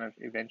have to kind of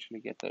eventually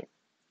get there.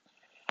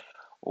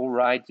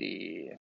 Alrighty.